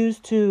we choose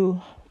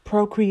to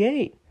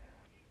procreate,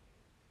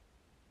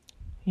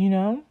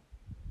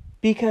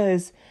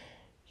 because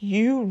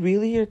you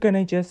really are going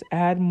to just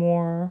add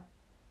more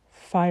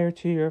fire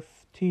to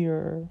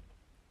your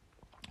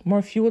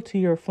more fuel to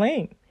your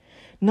flame.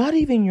 Not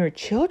even your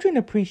children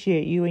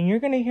appreciate you, and you're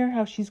going to hear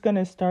how she's going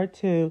to start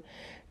to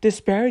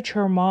disparage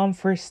her mom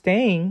for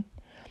staying,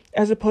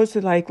 as opposed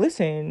to like,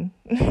 listen,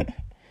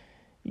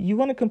 you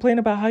want to complain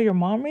about how your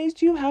mom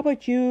raised you? How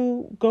about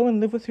you go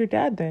and live with your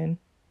dad then?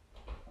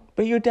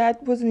 But your dad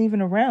wasn't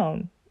even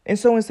around. And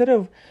so instead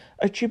of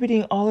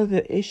attributing all of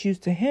the issues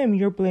to him,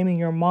 you're blaming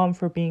your mom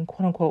for being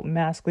quote unquote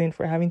masculine,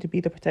 for having to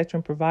be the protector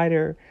and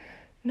provider.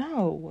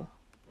 No.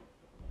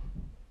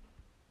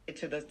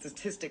 To the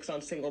statistics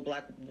on single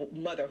black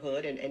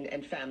motherhood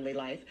and family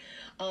life.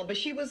 But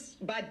she was,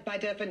 by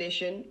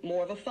definition,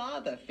 more of a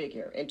father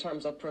figure in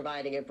terms of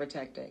providing and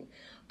protecting.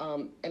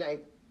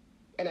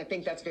 And I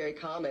think that's very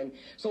common.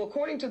 So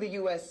according to the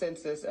U.S.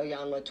 Census,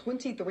 Iyanla,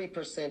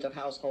 23% of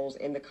households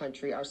in the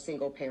country are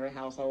single-parent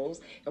households,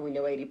 and we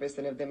know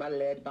 80% of them are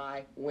led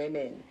by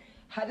women.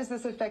 How does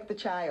this affect the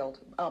child?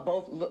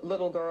 Both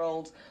little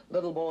girls,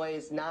 little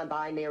boys,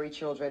 non-binary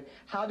children.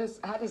 How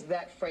does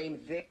that frame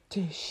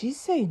Did she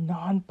say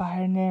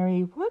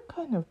non-binary? What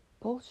kind of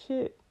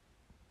bullshit?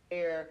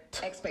 Their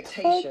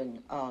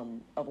expectation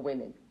of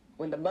women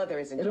when the mother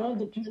is in charge?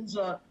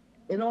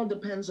 It all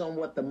depends on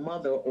what the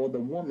mother or the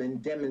woman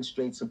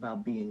demonstrates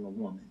about being a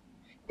woman.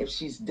 If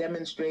she's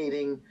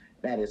demonstrating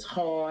that it's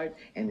hard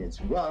and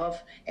it's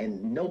rough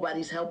and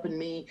nobody's helping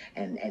me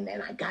and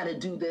I gotta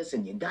do this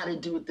and you gotta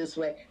do it this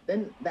way,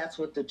 then that's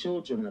what the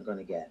children are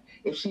gonna get.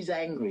 If she's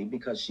angry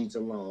because she's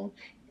alone,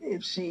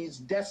 if she's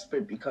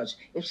desperate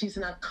if she's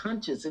not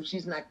conscious, if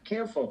she's not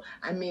careful.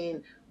 I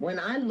mean, when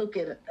I look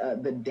at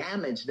the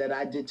damage that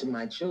I did to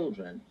my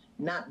children,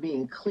 not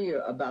being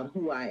clear about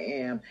who I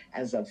am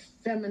as a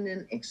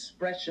feminine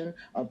expression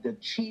of the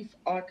chief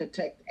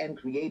architect and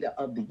creator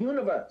of the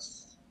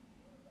universe.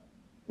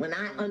 When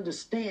I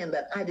understand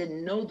that I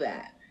didn't know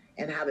that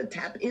and how to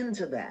tap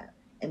into that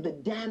and the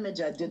damage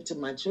I did to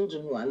my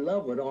children who I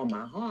love with all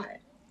my heart.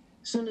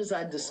 As soon as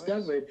I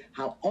discovered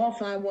how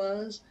off I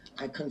was,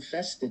 I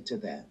confessed it to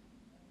them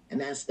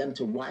and asked them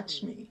to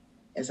watch me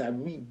as I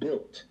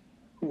rebuilt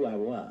who I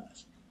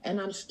was. And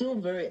I'm still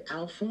very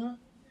alpha,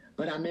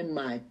 but I'm in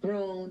my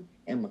throne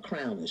and my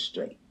crown is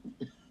straight.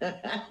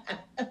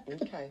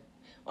 Okay.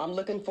 I'm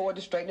looking forward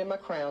to straightening my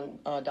crown,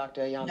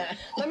 Dr. Iyanla.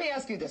 Let me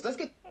ask you this.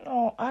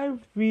 Oh, I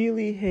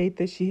really hate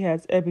that she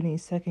has Ebony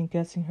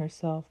second-guessing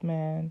herself,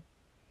 man.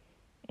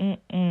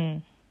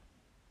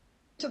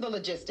 To the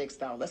logistics,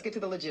 though. Let's get to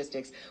the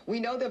logistics. We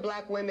know that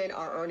black women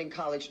are earning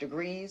college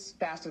degrees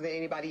faster than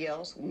anybody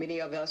else. Many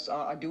of us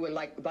are doing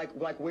like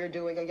we're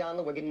doing,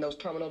 Iyanla. We're getting those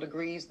terminal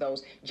degrees,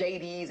 those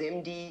JDs,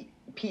 MD,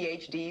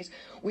 PhDs.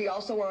 We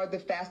also are the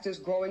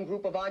fastest growing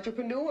group of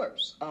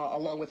entrepreneurs,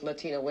 along with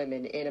Latina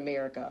women in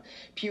America.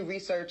 Pew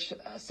Research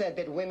said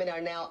that women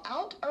are now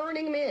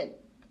out-earning men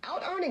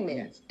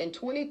yes, in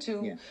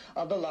 22 yes,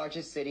 of the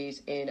largest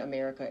cities in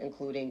America,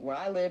 including where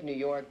I live, New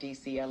York,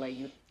 D.C.,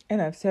 LA.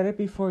 And I've said it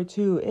before,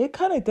 too. It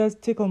kind of does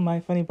tickle my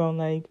funny bone.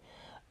 Like,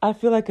 I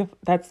feel like if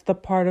that's the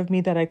part of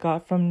me that I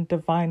got from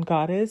Divine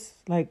Goddess,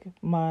 like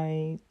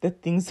the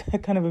things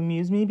that kind of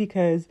amuse me,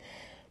 because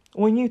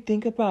when you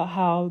think about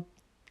how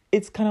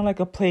it's kind of like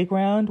a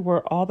playground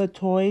where all the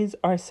toys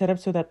are set up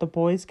so that the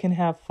boys can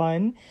have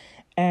fun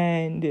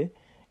and,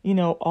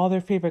 all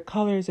their favorite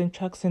colors and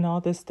trucks and all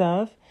this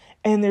stuff,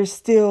 and they're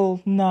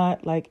still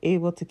not like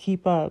able to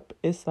keep up.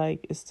 It's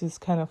like, it's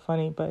just kind of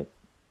funny, but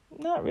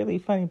not really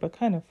funny, but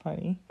kind of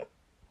funny.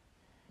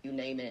 You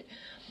name it.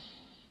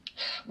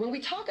 When we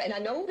talk, and I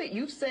know that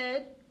you've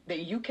said that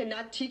you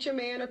cannot teach a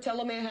man or tell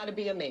a man how to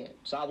be a man.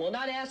 So I will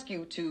not ask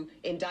you to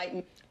indict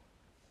me.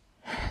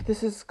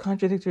 This is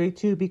contradictory,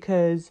 too,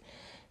 because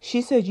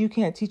she said you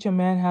can't teach a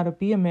man how to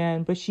be a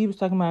man, but she was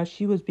talking about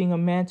she was being a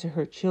man to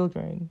her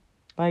children.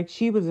 Like,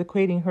 she was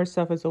equating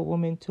herself as a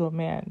woman to a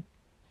man.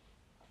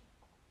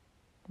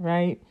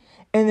 Right?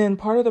 And then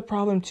part of the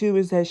problem, too,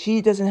 is that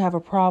she doesn't have a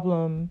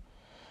problem.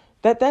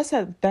 That's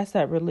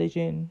that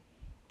religion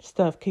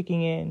stuff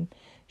kicking in.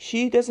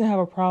 She doesn't have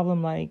a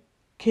problem like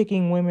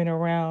kicking women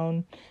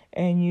around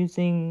and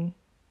using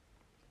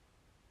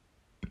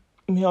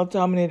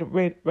male-dominated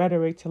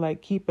rhetoric to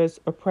like keep us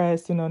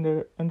oppressed and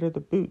under the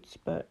boots.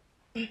 But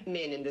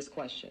men in this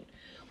question,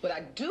 but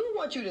I do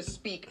want you to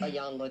speak,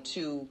 Iyanla,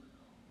 to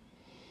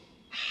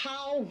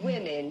how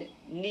women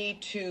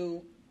need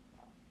to,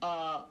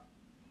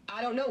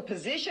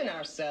 position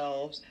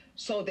ourselves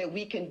so that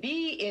we can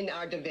be in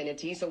our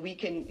divinity, so we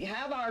can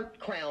have our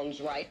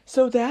crowns right.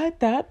 So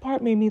that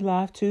part made me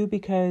laugh too,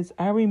 because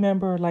I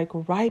remember like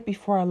right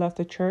before I left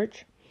the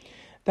church,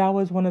 that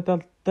was one of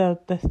the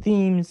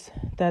themes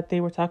that they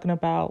were talking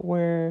about,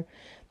 where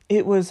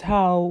it was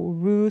how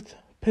Ruth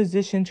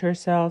positioned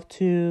herself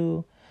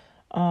to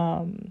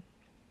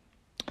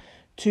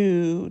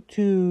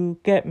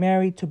get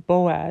married to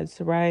Boaz,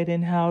 right?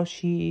 And how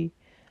she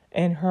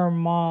and her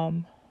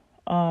mom,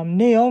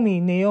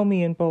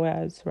 Naomi and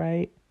Boaz,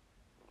 right?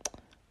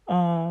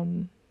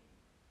 No,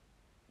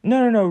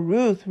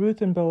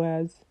 Ruth and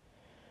Boaz.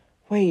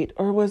 Wait,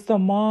 or was the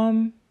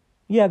mom?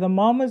 Yeah, the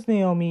mom was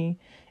Naomi,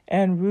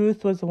 and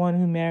Ruth was the one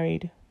who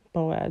married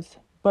Boaz.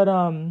 But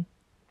and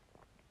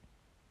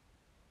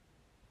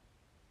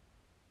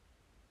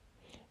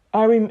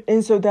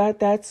so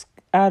that's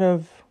out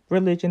of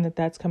religion,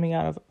 that's coming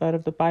out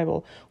of the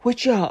Bible.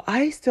 Which, y'all,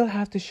 I still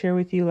have to share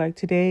with you. Like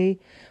today,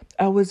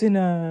 I was in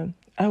a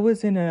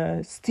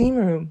steam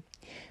room.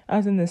 I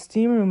was in the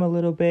steam room a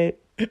little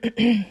bit.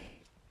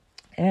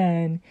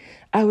 And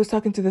I was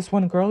talking to this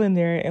one girl in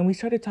there, and we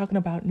started talking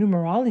about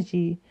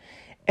numerology.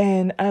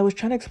 And I was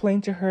trying to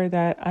explain to her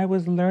that I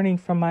was learning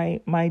from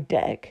my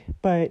deck,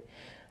 but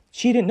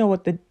she didn't know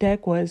what the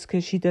deck was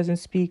because she doesn't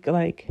speak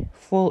like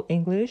full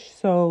English.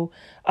 So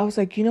I was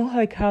like,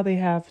 like how they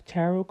have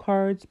tarot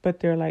cards, but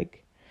they're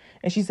like,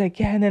 and she's like,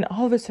 yeah. And then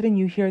all of a sudden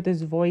you hear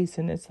this voice,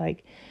 and it's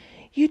like,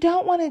 you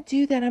don't want to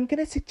do that. I'm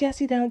going to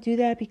suggest you don't do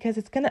that because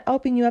it's going to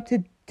open you up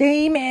to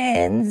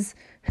demons.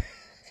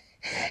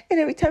 And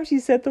every time she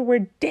said the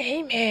word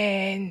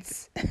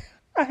demons,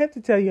 I have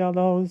to tell y'all the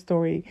whole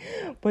story.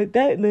 But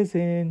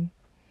listen,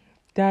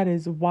 that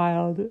is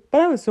wild.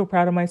 But I was so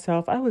proud of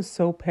myself. I was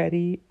so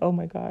petty. Oh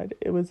my God.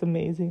 It was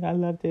amazing. I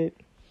loved it.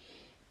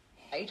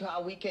 Right?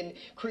 How we can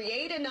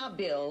create and not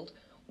build,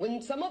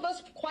 when some of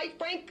us, quite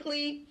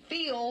frankly,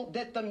 feel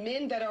that the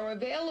men that are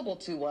available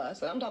to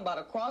us, and I'm talking about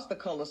across the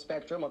color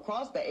spectrum,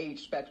 across the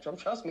age spectrum,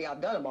 trust me, I've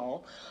done them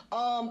all,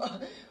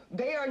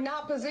 they are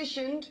not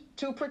positioned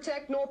to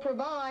protect nor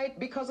provide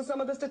because of some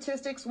of the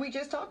statistics we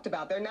just talked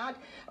about. They're not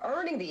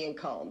earning the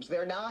incomes.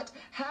 They're not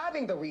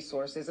having the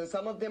resources, and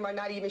some of them are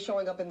not even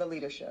showing up in the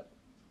leadership.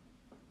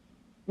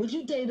 Would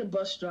you date a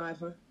bus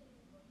driver?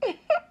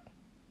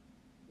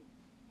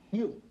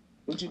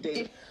 Would you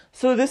date?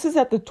 So this is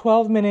at the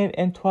 12-minute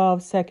and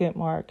 12-second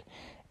mark.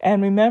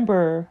 And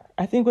remember,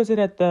 I think was it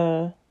at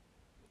the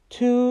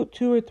 2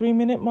 or 3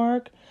 minute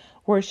mark,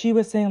 where she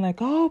was saying like,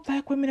 oh,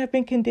 Black women have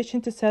been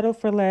conditioned to settle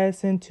for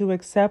less and to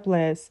accept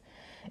less.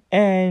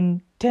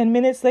 And 10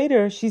 minutes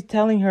later, she's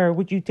telling her,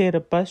 would you date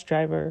a bus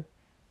driver?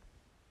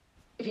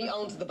 If he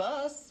owns the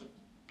bus,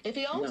 if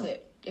he owns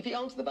it, if he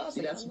owns the bus.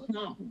 See, that's a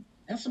problem.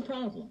 That's a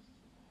problem.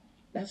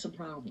 That's a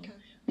problem. Okay.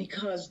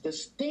 Because the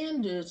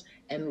standards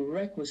and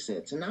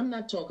requisites, and I'm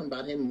not talking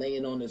about him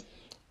laying on his...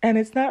 And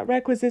it's not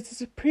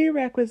requisites, it's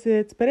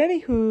prerequisites. But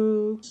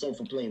anywho... So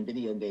for playing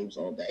video games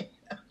all day.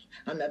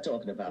 I'm not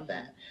talking about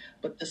that.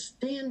 But the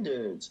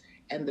standards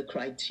and the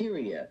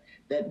criteria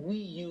that we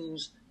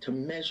use to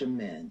measure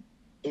men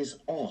is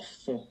off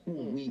for who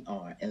we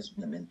are as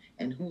women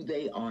and who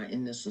they are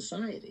in this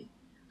society.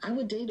 I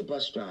would date a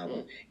bus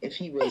driver if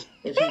he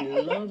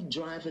loved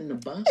driving the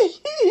bus,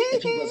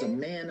 if he was a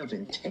man of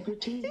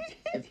integrity.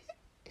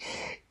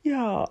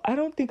 Yo, I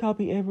don't think I'll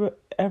be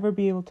ever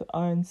be able to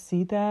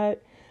unsee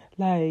that.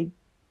 Like,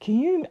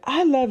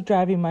 I love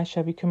driving my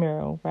Chevy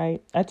Camaro,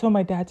 right? I told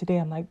my dad today,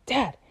 I'm like,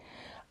 Dad,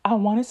 I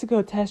want us to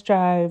go test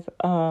drive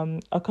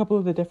a couple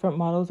of the different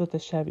models of the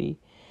Chevy.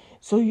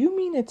 So you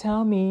mean to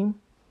tell me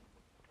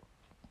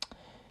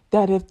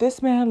that if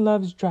this man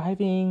loves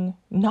driving,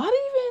 not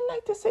even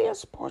like to say a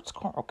sports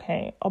car,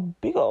 okay, a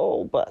big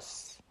old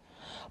bus,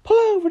 pull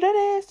over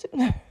that ass.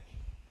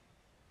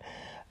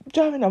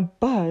 Driving a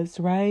bus,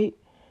 right?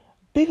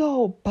 Big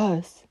old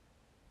bus.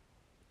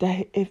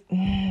 That if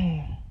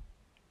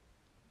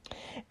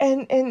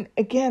and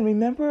again,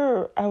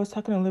 remember I was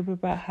talking a little bit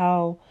about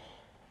how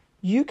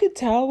you could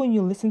tell when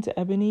you listen to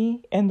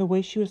Ebony and the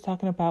way she was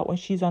talking about when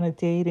she's on a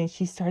date and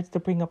she starts to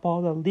bring up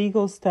all the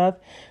legal stuff.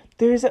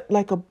 There's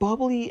like a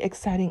bubbly,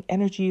 exciting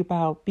energy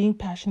about being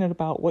passionate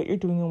about what you're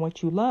doing and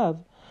what you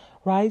love,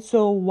 right?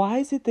 So why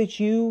is it that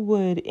you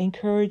would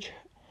encourage,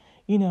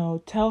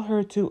 tell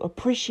her to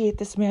appreciate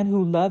this man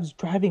who loves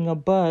driving a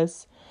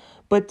bus,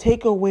 but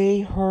take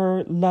away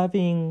her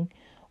loving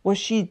what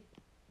she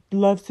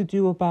loves to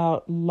do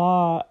about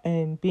law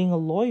and being a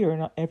lawyer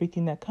and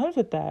everything that comes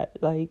with that?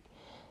 Like,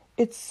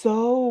 it's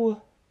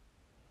so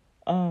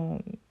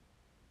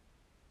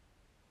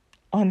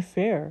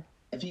unfair.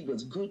 If he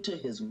was good to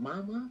his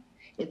mama,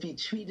 if he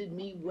treated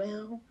me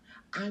well,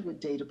 I would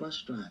date a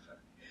bus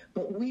driver.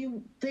 But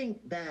we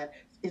think that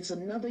it's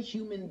another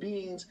human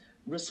being's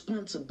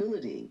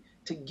responsibility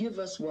to give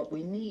us what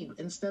we need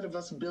instead of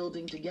us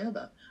building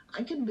together.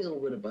 I can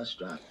build with a bus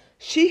driver.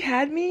 She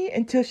had me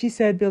until she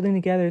said building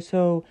together.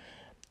 So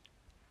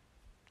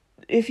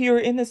if you're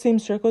in the same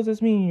circles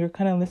as me and you're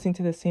kind of listening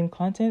to the same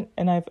content,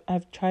 and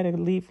I've tried to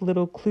leave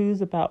little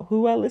clues about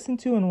who I listen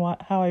to and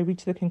how I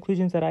reach the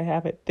conclusions that I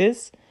have at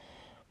this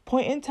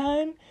point in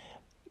time,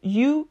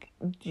 you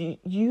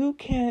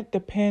can't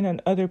depend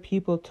on other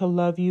people to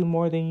love you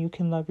more than you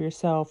can love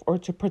yourself, or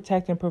to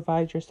protect and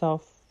provide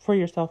for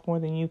yourself more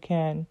than you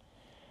can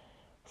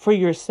for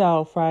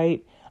yourself,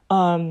 right?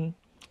 And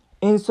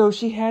so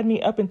she had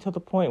me up until the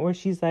point where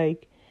she's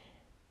like,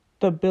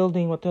 the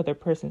building with the other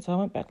person. So I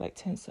went back like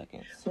 10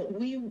 seconds. But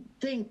we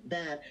think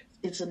that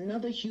it's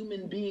another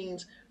human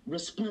being's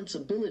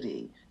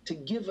responsibility to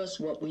give us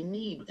what we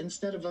need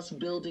instead of us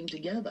building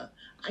together.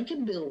 I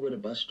can build with a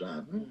bus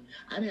driver.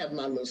 I'd have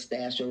my little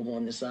stash over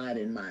on the side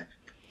in my...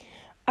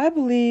 I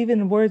believe in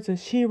the words of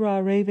She-Ra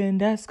Raven,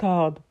 that's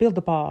called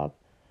Build-A-Bob.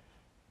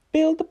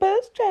 Build a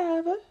bus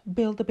driver,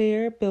 build a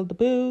bear, build a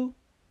boo.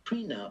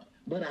 Prenup,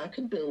 but I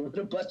can build with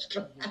a bus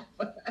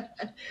driver.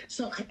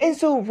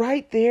 So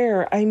right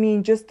there, I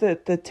mean, just the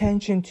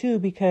tension too,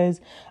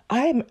 because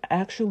I'm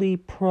actually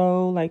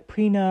pro like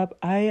prenup.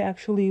 I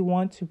actually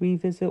want to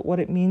revisit what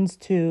it means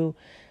to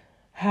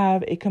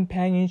have a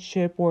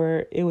companionship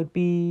where it would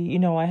be, you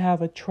know, I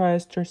have a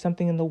trust or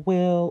something in the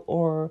will,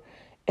 or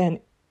an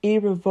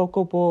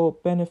irrevocable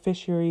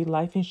beneficiary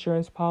life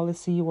insurance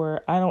policy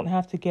where I don't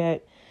have to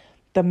get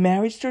the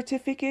marriage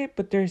certificate,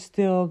 but there's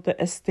still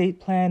the estate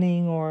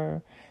planning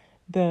or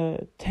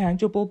the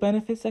tangible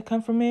benefits that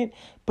come from it.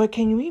 But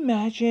can you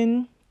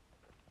imagine,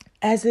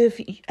 as if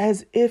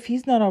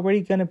he's not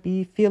already going to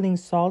be feeling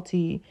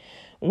salty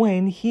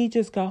when he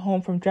just got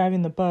home from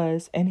driving the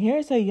bus, and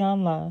here's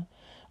iyanla,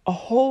 a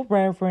whole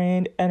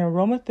reverend, an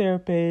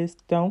aromatherapist.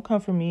 Don't come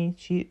for me.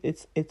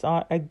 It's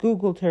on. I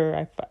googled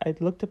her. I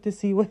looked up to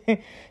see what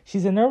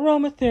she's an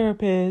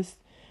aromatherapist.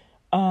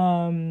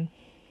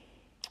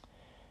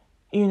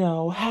 You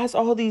know, has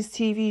all these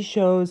TV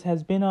shows,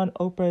 has been on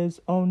Oprah's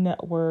own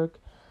network.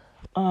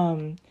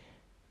 And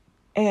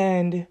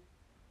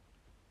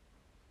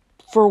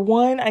for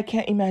one, I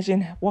can't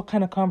imagine what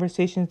kind of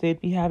conversations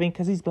they'd be having,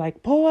 because he's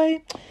like,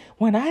 boy,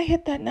 when I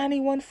hit that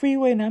 91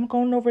 freeway and I'm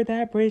going over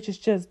that bridge, it's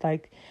just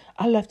like,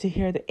 I love to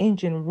hear the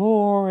engine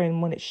roar,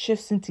 and when it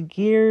shifts into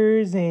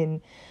gears,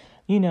 and,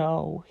 you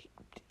know,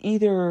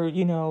 either,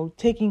 you know,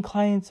 taking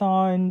clients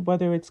on,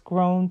 whether it's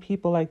grown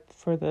people like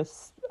for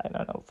this, I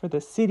don't know, for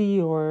the city,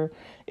 or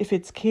if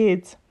it's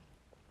kids.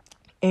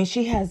 And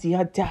she has the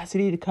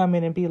audacity to come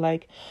in and be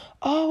like,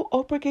 oh,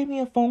 Oprah gave me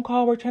a phone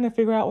call. We're trying to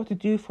figure out what to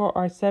do for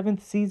our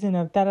 7th season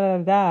of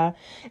da-da-da-da.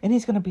 And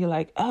he's going to be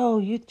like, oh,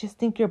 you just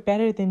think you're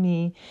better than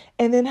me.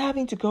 And then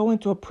having to go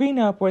into a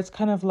prenup where it's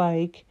kind of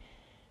like,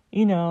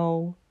 you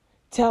know,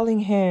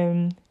 telling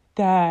him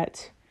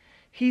that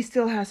he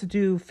still has to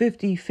do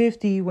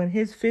 50-50 when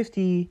his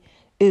 50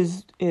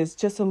 is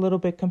just a little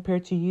bit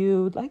compared to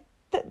you. Like,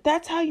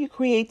 that's how you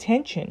create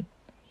tension,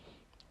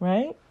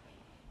 right?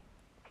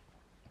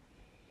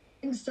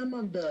 Some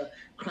of the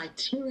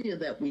criteria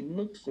that we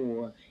look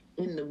for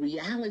in the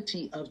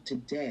reality of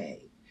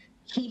today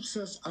keeps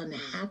us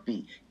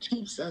unhappy,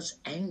 keeps us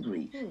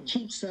angry,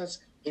 keeps us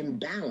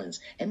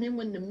imbalanced. And then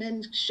when the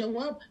men show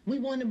up, we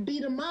want to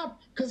beat them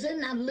up because they're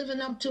not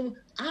living up to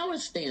our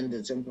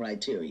standards and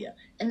criteria.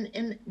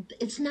 And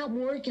it's not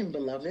working,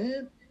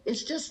 beloved.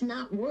 It's just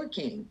not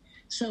working.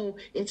 So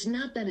it's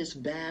not that it's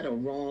bad or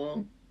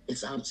wrong.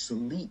 It's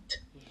obsolete.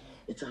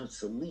 It's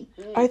obsolete.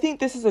 I think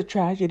this is a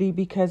tragedy,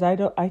 because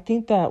I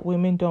think that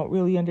women don't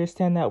really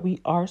understand that we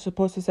are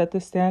supposed to set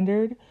the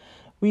standard.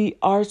 We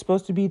are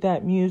supposed to be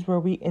that muse where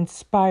we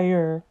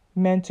inspire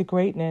men to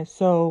greatness.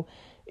 So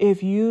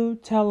if you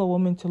tell a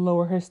woman to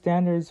lower her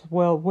standards,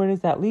 well, where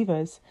does that leave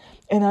us?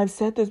 And I've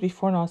said this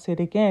before and I'll say it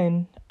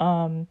again.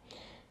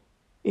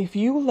 If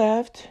you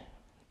left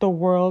the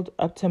world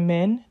up to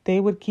men,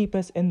 they would keep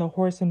us in the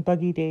horse and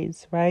buggy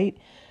days, right?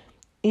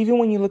 Even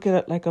when you look at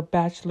it like a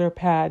bachelor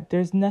pad,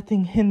 there's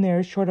nothing in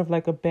there short of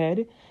like a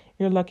bed.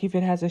 You're lucky if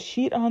it has a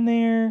sheet on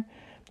there,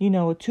 you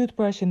know, a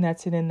toothbrush, and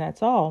that's it, and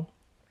that's all.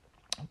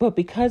 But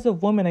because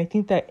of women, I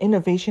think that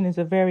innovation is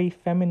a very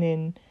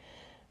feminine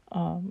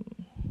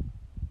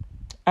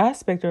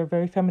aspect, or a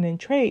very feminine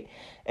trait.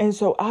 And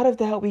so out of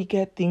that, we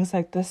get things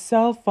like the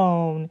cell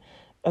phone,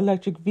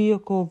 electric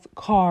vehicle,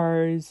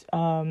 cars.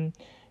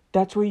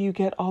 That's where you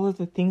get all of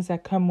the things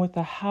that come with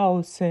the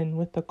house and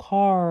with the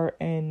car,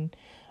 and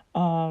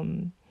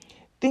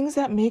things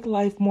that make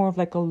life more of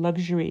like a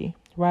luxury,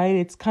 right?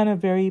 It's kind of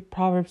very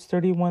Proverbs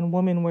 31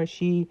 woman, where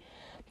she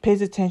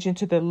pays attention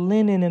to the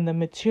linen and the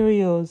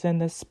materials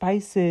and the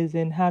spices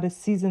and how to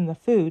season the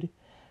food,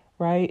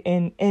 right?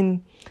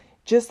 And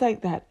just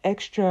like that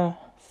extra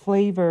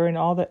flavor and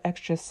all the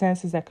extra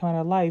senses that come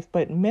out of life.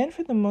 But men,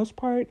 for the most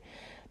part,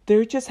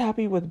 they're just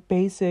happy with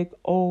basic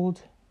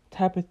old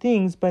type of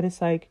things. But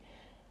it's like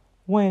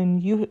when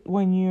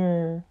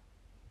you're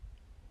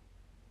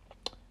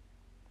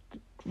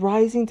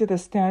rising to the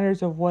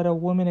standards of what a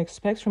woman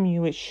expects from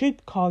you, it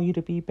should call you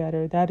to be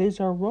better. That is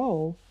our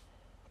role.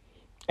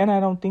 And I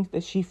don't think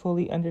that she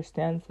fully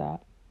understands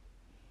that.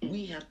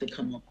 We have to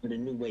come up with a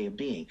new way of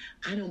being.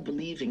 I don't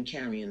believe in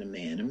carrying a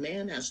man. A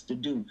man has to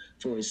do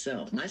for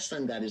himself. My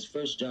son got his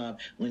first job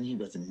when he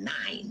was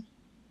 9.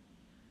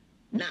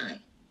 9,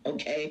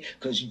 okay?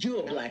 Because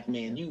you're a black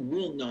man, you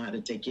will know how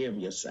to take care of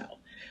yourself.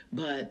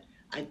 But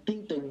I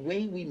think the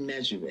way we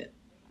measure it,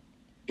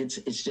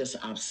 it's just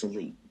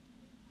obsolete.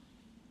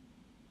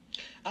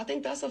 I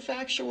think that's a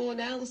factual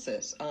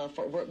analysis.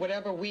 For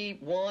whatever we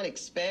want,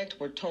 expect,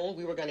 we're told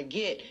we were going to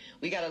get,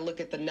 we got to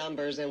look at the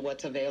numbers and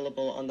what's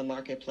available on the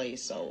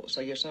marketplace. So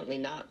you're certainly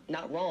not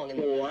wrong in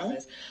the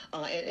process.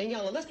 And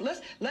y'all,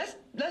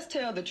 let's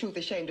tell the truth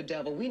and shame the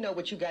devil. We know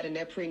what you got in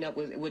that prenup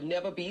would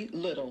never be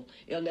little.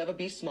 It'll never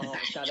be small.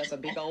 Child, that's a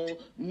big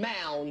old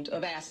mound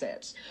of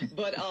assets.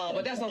 But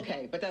that's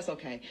okay. But that's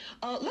okay.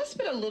 Let's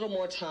spend a little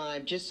more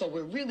time just so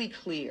we're really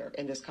clear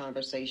in this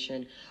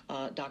conversation,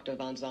 Dr.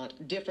 Van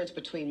Zandt, difference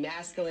between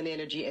masculine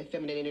energy and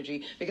feminine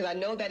energy, because I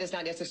know that is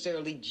not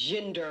necessarily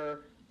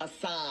gender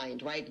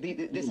assigned, right?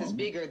 This is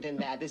bigger than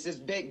that. This is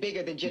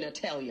bigger than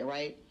genitalia,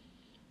 right?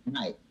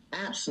 Right.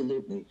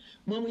 Absolutely.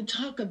 When we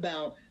talk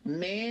about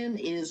man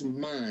is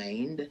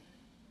mind,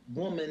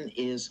 woman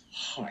is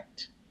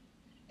heart.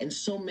 And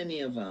so many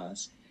of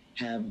us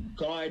have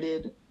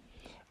guarded.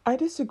 I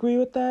disagree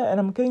with that, and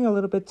I'm getting a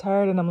little bit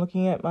tired, and I'm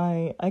looking at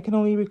I can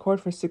only record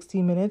for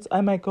 16 minutes.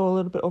 I might go a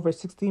little bit over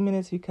 16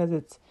 minutes because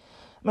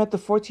I'm at the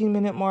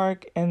 14-minute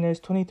mark, and there's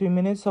 23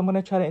 minutes, so I'm going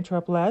to try to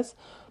interrupt less.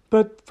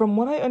 But from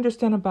what I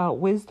understand about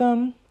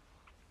wisdom,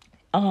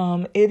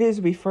 it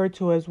is referred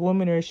to as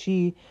woman or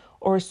she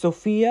or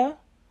Sophia.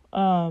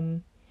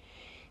 But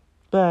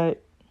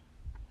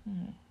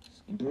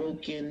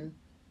broken,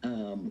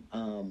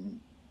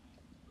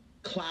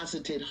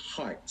 closeted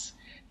hearts,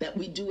 that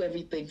we do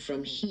everything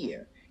from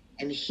here.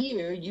 And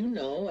here,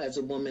 as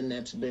a woman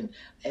that's been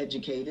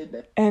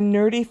educated. And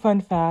nerdy fun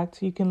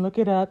fact, you can look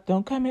it up.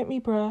 Don't come at me,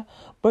 bruh.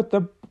 But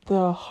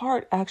the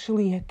heart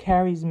actually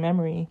carries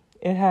memory.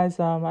 It has,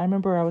 I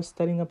remember I was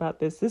studying about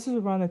this. This is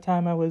around the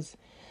time I was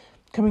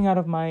coming out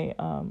of my,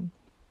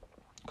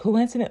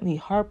 coincidentally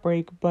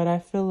heartbreak. But I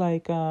feel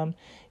like,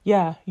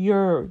 your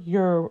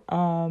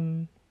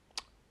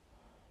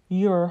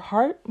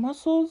heart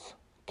muscles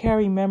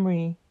carry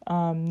memory,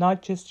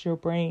 not just your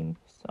brain.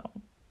 So.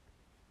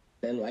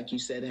 That, like you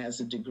said, has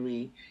a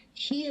degree.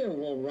 Here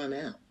will run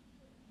out.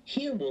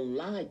 Here will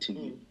lie to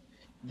you.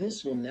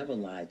 This will never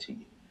lie to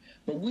you.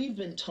 But we've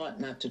been taught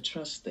not to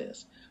trust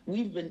this.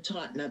 We've been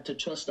taught not to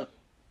trust.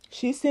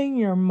 She's saying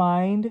your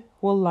mind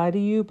will lie to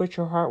you, but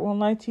your heart won't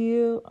lie to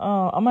you.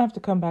 I'm gonna have to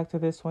come back to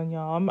this one,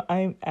 y'all.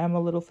 I am a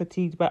little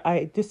fatigued, but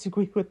I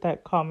disagree with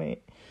that comment.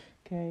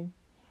 Okay.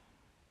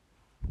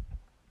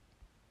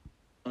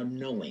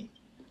 Knowing,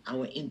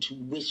 our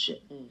intuition.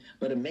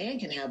 But a man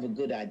can have a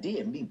good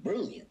idea and be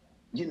brilliant.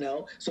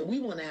 So we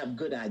want to have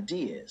good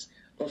ideas.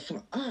 But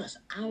for us,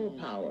 our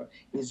power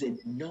is in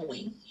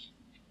knowing,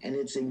 and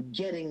it's in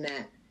getting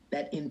that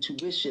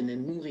intuition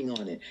and moving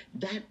on it.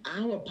 That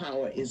our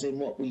power is in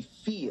what we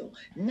feel,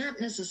 not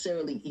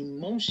necessarily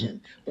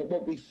emotion, but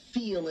what we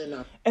feel in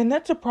our. And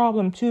that's a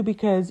problem too,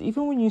 because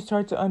even when you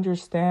start to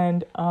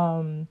understand,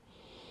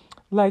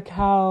 like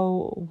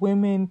how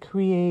women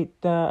create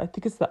I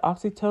think it's the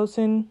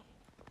oxytocin,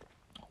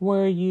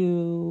 where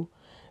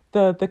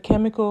the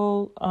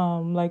chemical,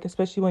 like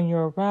especially when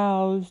you're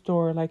aroused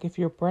or like if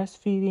you're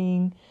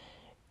breastfeeding,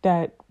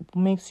 that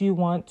makes you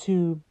want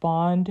to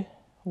bond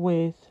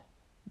with,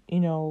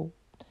 your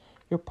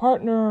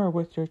partner or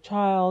with your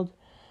child.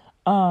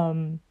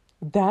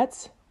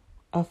 That's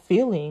a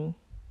feeling,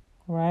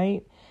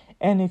 right?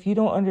 And if you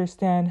don't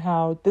understand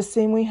how, the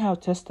same way how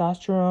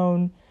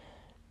testosterone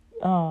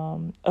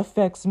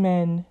affects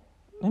men.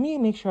 Let me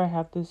make sure I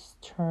have this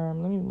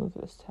term. Let me move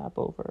this tab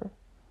over.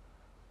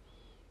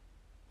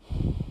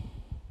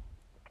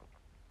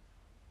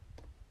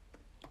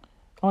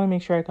 I want to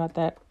make sure I got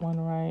that one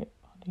right.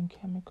 Bonding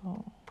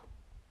chemical.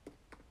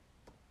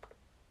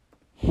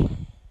 Oh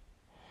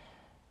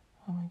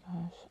my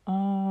gosh.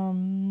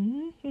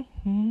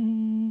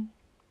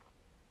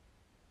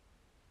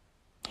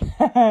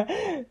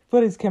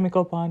 What is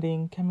chemical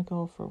bonding?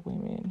 Chemical for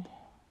women.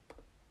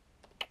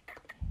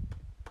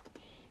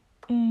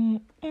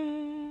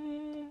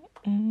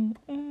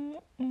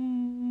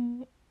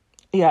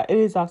 Yeah, it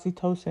is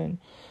oxytocin.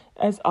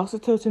 As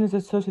oxytocin is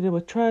associated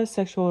with trust,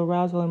 sexual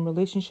arousal, and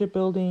relationship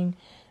building,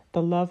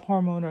 the love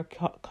hormone or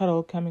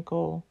cuddle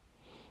chemical.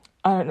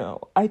 I don't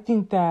know. I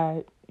think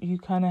that you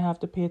kind of have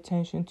to pay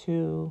attention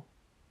to.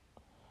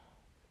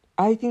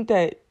 I think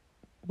that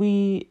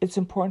it's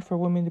important for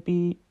women to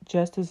be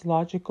just as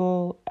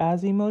logical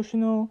as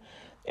emotional.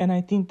 And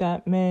I think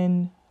that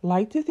men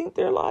like to think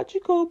they're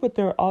logical, but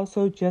they're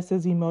also just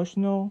as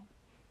emotional.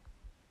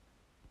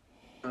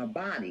 our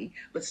body,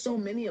 but so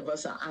many of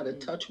us are out of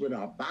touch with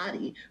our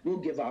body. We'll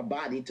give our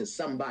body to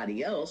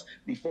somebody else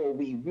before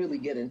we really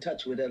get in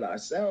touch with it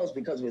ourselves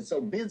because we're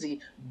so busy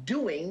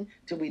doing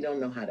till we don't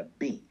know how to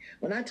be.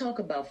 When I talk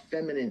about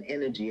feminine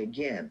energy,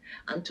 again,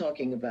 I'm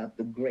talking about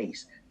the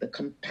grace, the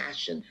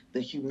compassion,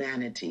 the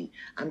humanity.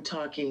 I'm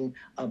talking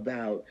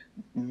about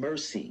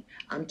mercy.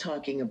 I'm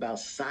talking about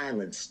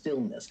silence,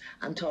 stillness.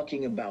 I'm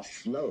talking about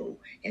flow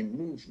and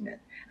movement.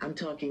 I'm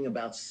talking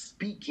about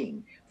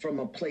speaking from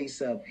a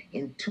place of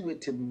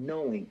intuitive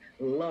knowing,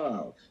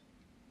 love.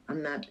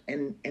 I'm not,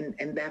 and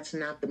that's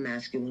not the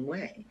masculine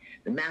way.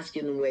 The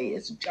masculine way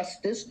is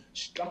justice,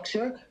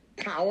 structure,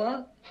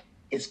 power,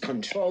 is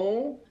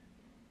control.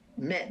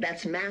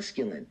 That's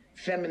masculine.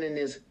 Feminine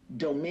is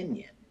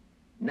dominion,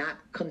 not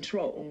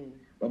control.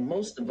 But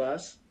most of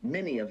us,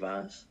 many of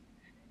us,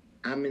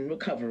 I'm in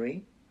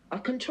recovery, are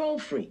control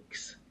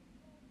freaks.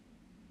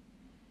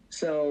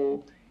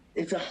 So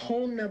it's a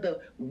whole nother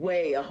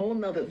way, a whole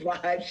nother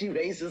vibe. She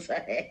raises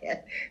her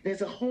hand.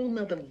 There's a whole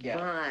nother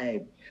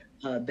vibe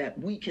that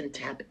we can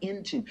tap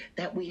into,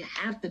 that we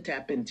have to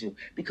tap into,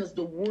 because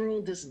the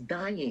world is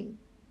dying.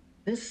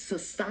 This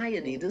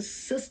society, this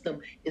system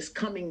is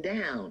coming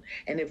down.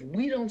 And if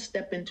we don't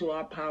step into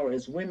our power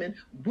as women,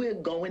 we're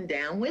going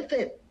down with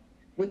it.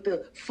 With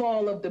the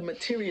fall of the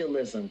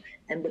materialism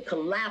and the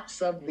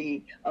collapse of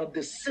the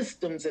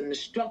systems and the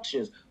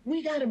structures.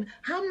 We got to,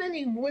 how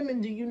many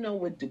women do you know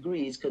with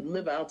degrees could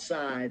live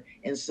outside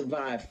and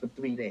survive for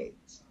 3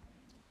 days?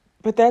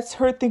 But that's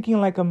her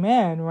thinking like a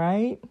man,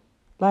 right?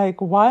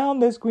 Like, why on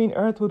this green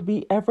earth would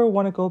we ever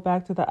want to go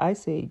back to the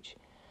Ice Age?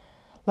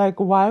 Like,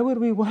 why would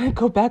we want to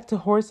go back to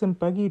horse and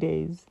buggy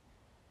days?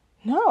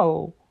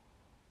 No,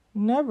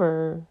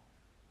 never.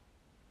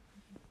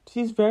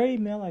 She's very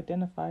male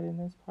identified in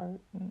this part.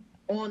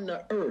 On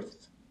the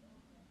earth.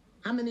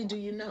 How many do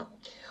you know?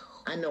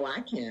 I know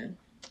I can.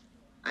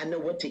 I know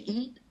what to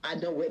eat. I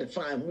know where to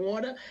find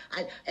water.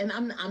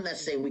 I'm not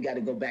saying we got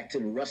to go back to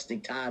the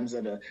rustic times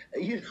of the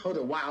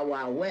wild,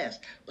 wild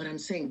west, but I'm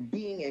saying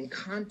being in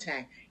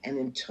contact and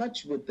in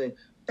touch with the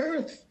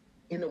earth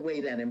in a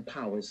way that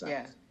empowers us.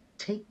 Yeah.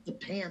 Take the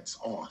pants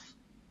off.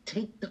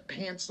 Take the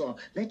pants off.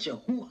 Let your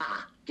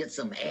hoo-ha get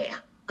some air.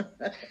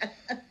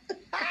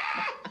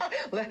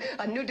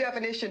 A new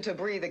definition to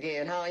breathe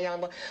again, huh,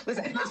 Iyanla?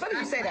 Listen, it's funny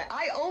you say that.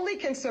 I only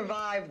can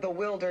survive the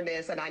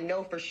wilderness, and I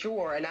know for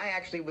sure, and I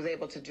actually was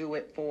able to do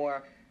it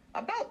for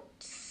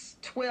about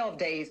 12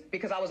 days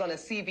because I was on a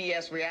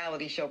CBS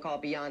reality show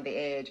called Beyond the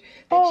Edge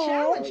that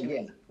challenged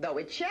me, though.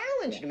 It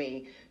challenged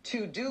me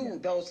to do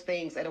those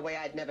things in a way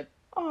I'd never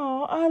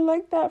Oh, I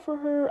like that for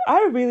her.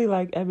 I really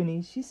like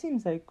Ebony. She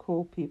seems like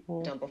cool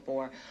people. done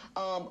before.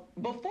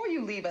 Before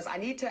you leave us, I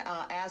need to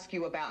ask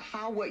you about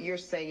how what you're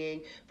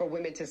saying for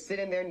women to sit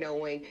in their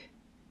knowing,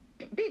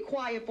 be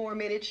quiet for a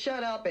minute,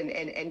 shut up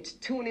and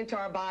tune into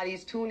our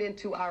bodies, tune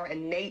into our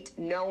innate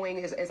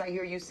knowing, as I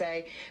hear you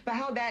say, but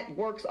how that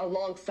works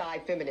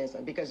alongside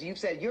feminism. Because you've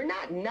said you're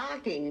not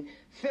knocking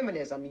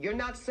feminism. You're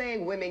not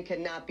saying women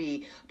cannot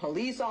be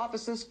police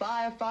officers,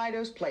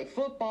 firefighters, play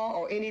football,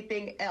 or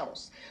anything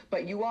else.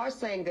 But you are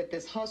saying that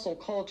this hustle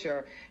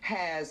culture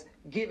has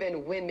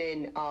given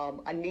women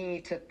a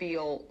need to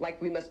feel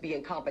like we must be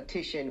in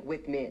competition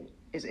with men.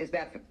 Is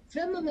that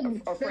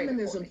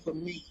feminism for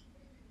me?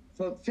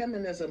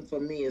 Feminism for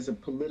me is a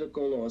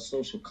political or a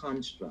social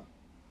construct.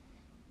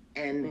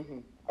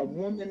 And a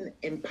woman,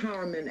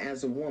 empowerment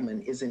as a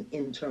woman is an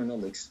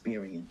internal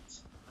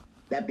experience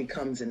that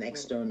becomes an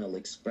external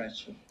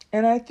expression.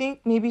 And I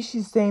think maybe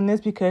she's saying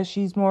this because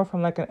she's more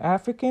from like an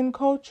African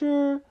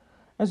culture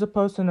as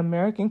opposed to an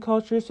American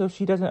culture. So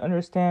she doesn't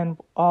understand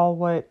all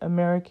what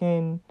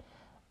American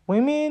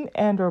women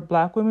and or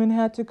Black women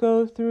had to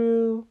go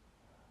through.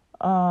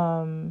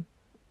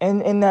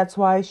 And that's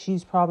why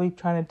she's probably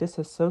trying to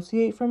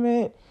disassociate from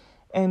it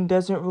and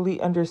doesn't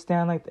really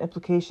understand like the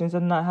implications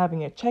of not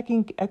having a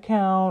checking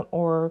account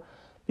or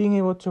being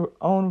able to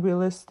own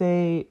real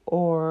estate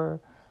or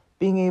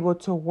being able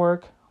to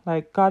work.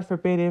 Like, God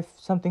forbid, if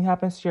something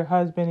happens to your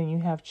husband and you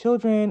have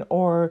children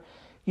or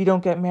you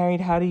don't get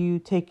married, how do you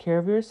take care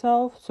of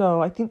yourself?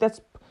 So I think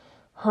that's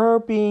her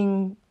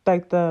being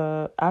like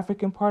the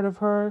African part of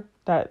her,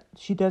 that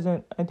she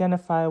doesn't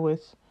identify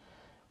with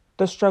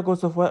the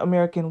struggles of what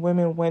American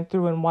women went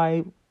through and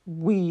why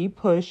we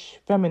push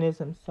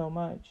feminism so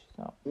much.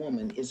 So,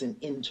 woman is an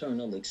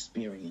internal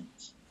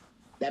experience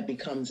that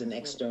becomes an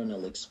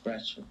external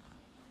expression.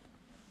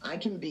 I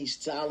can be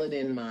solid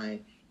in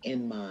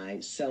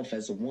myself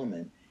as a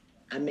woman.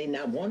 I may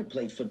not want to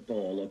play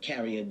football or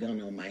carry a gun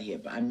on my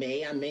hip. I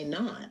may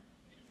not.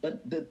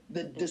 But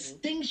the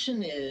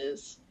distinction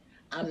is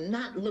I'm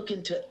not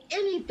looking to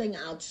anything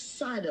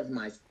outside of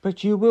myself.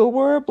 But you will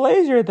wear a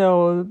blazer,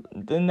 though.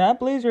 And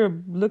that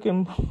blazer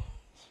looking...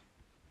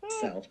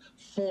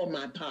 for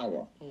my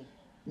power.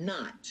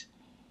 Not.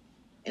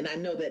 And I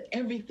know that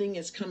everything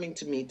is coming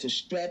to me to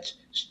stretch,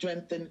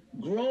 strengthen,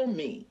 grow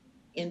me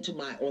into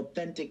my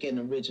authentic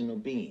and original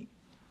being.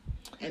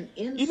 And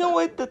You know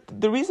inside,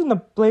 what? The reason the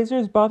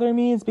blazers bother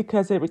me is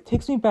because it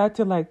takes me back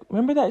to, like,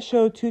 remember that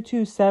show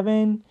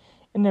 227?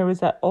 And there was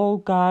that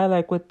old guy,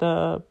 like, with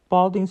the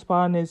balding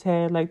spot on his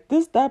head. Like,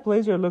 that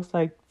blazer looks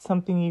like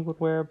something he would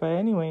wear. But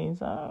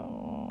anyways,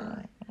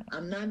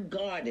 I'm not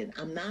guarded.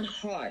 I'm not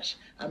harsh.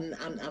 I'm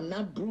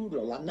not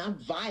brutal. I'm not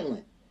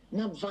violent. I'm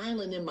not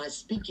violent in my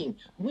speaking.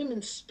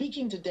 Women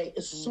speaking today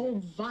is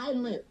so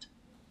violent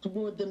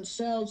toward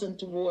themselves and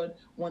toward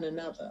one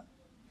another.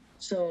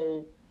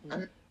 So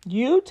I'm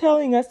you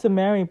telling us to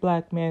marry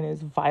black men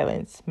is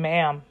violence,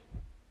 ma'am.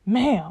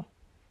 Ma'am.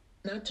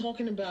 not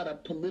talking about a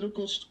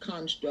political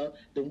construct,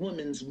 the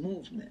women's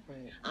movement.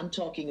 Right. I'm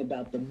talking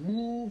about the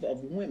move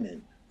of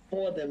women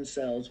for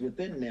themselves,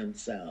 within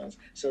themselves,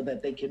 so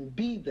that they can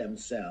be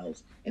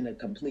themselves in a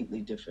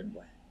completely different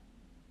way.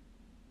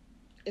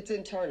 It's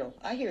internal.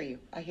 I hear you.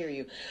 I hear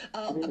you.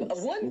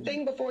 Yes. One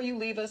thing before you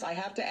leave us, I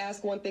have to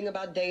ask one thing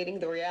about dating.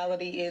 The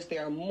reality is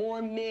there are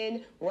more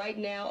men right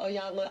now,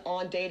 Iyanla,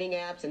 on dating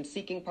apps and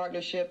seeking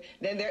partnership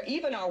than there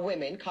even are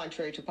women,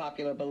 contrary to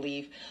popular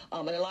belief.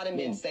 And a lot of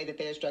men say that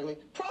they're struggling,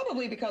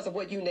 probably because of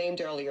what you named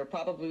earlier,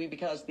 probably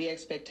because the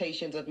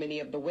expectations of many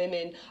of the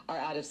women are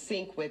out of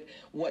sync with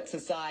what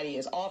society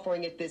is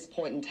offering at this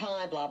point in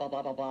time, blah, blah,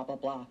 blah, blah, blah, blah,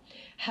 blah.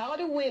 How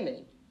do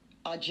women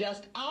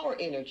adjust our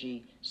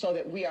energy so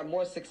that we are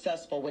more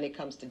successful when it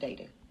comes to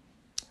dating?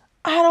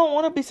 I don't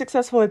want to be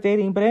successful at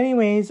dating, but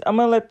anyways, I'm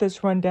going to let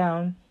this run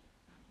down.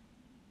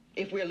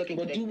 If we're looking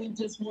Well, for do we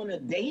just want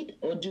to date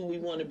or do we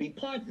want to be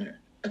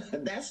partner?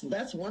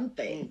 That's one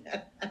thing.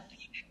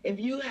 If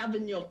you have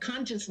in your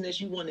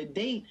consciousness you want to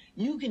date,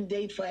 you can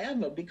date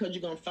forever because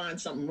you're going to find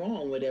something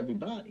wrong with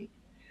everybody.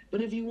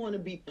 But if you want to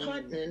be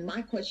partner,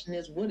 my question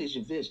is, what is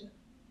your vision?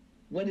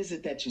 What is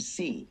it that you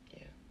see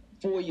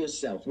for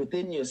yourself,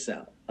 within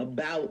yourself,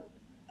 about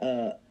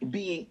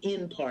being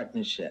in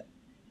partnership?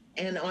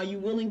 And are you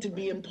willing to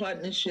be in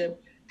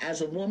partnership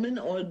as a woman,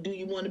 or do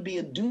you want to be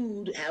a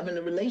dude having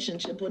a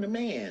relationship with a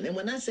man? And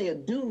when I say a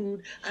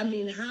dude, I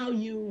mean how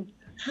you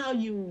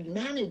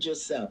manage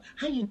yourself,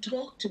 how you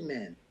talk to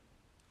men.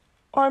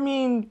 Or I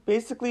mean,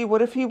 basically,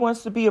 what if he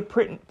wants to be a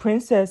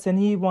princess and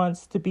he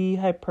wants to be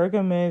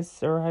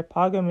hypergamous or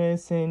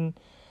hypogamous and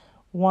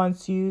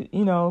wants you,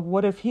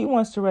 what if he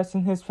wants to rest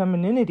in his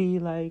femininity?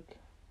 Like,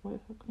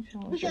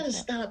 we got to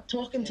stop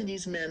talking to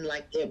these men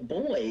like they're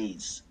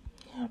boys,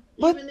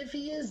 but, even if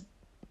he is.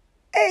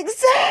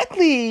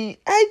 Exactly.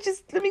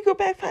 Let me go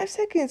back 5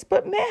 seconds.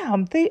 But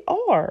ma'am, they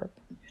are.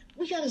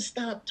 We got to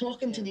stop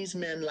talking to these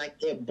men like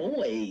they're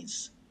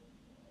boys.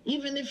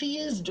 Even if he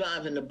is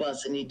driving the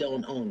bus and he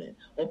don't own it,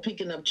 or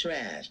picking up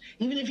trash,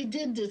 even if he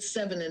did this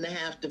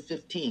 7.5 to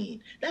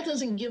 15, that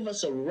doesn't give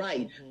us a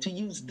right to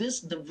use this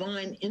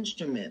divine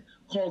instrument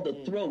called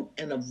a throat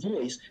and a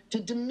voice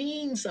to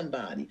demean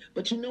somebody.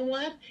 But you know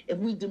what? If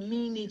we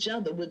demean each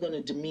other, we're going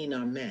to demean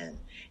our men.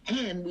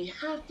 And we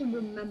have to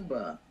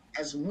remember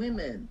as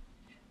women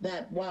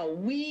that while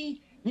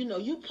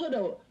you put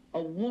a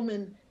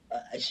woman,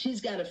 she's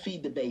got to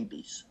feed the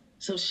babies.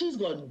 So she's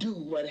going to do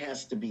what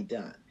has to be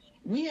done.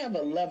 We have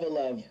a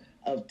level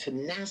of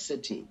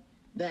tenacity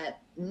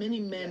that many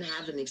men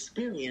haven't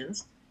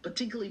experienced,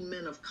 particularly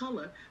men of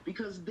color,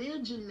 because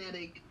their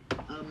genetic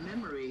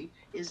memory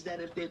is that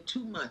if they're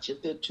too much,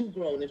 if they're too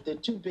grown, if they're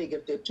too big,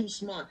 if they're too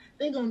smart,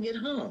 they're going to get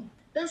hung.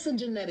 That's a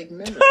genetic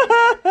memory.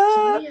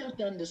 So we have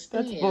to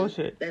understand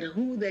that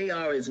who they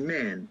are as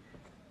men,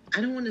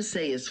 I don't want to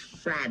say is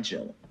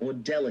fragile or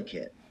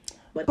delicate.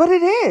 But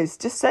it is.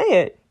 Just say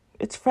it.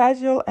 It's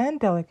fragile and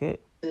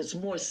delicate. It's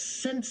more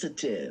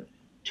sensitive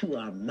to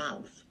our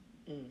mouth,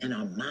 and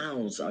our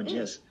mouths are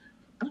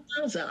our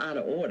mouths are out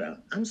of order.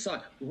 I'm sorry,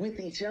 with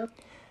each other.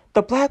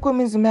 The black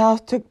woman's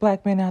mouth took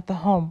black men out the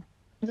home,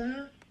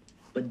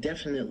 but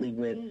definitely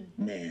with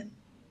men.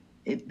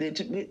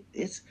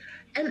 It's,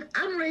 and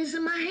I'm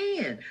raising my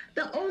hand.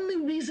 The only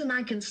reason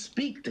I can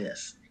speak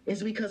this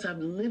is because I've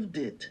lived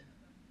it,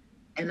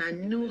 and I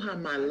knew how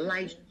my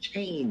life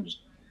changed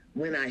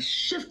when I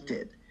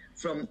shifted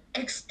from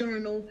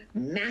external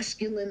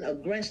masculine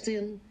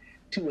aggression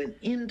to an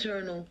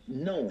internal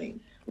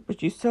knowing.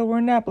 But you still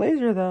wearing that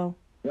blazer, though.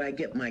 Where I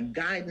get my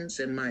guidance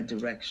and my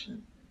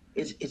direction.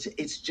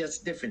 It's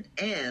just different.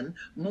 And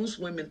most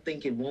women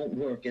think it won't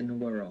work in the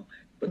world.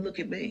 But look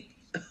at me.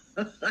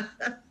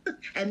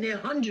 And there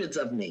are hundreds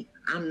of me.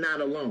 I'm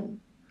not alone.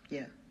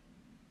 Yeah.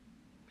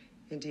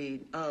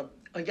 Indeed.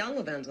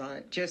 Iyanla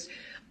Vanzant, just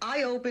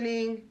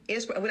eye-opening.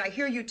 When I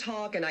hear you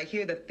talk and I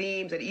hear the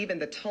themes and even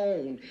the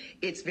tone,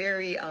 it's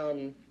very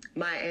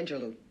Maya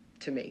Angelou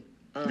to me.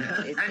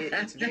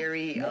 It's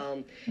very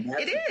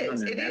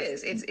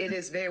it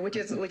is very, which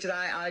is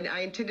I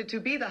intended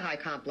to be the high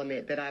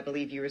compliment that I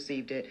believe you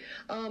received it,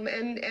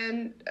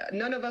 and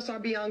none of us are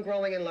beyond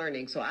growing and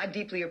learning, so I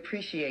deeply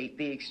appreciate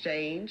the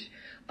exchange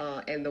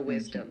and the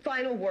wisdom.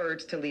 Final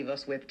words to leave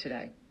us with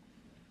today.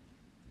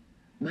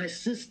 My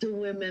sister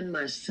women,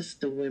 my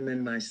sister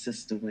women, my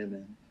sister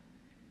women.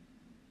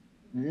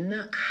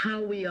 Not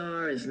how we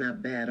are is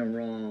not bad or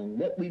wrong.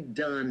 What we've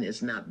done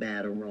is not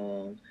bad or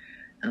wrong.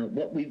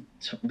 What we've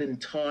been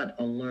taught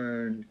or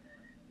learned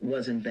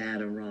wasn't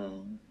bad or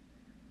wrong.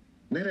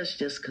 Let us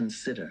just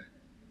consider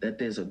that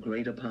there's a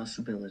greater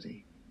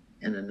possibility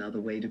and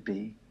another way to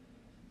be.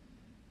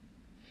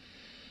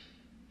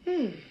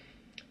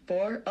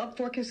 Up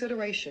for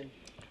consideration.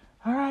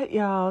 All right,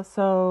 y'all.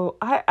 So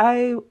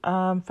I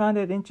found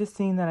it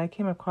interesting that I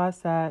came across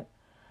that.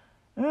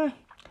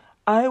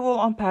 I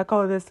will unpack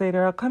all of this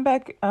later. I'll come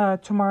back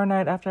tomorrow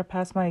night after I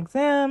pass my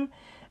exam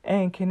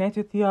and connect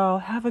with y'all.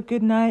 Have a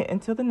good night.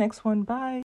 Until the next one. Bye.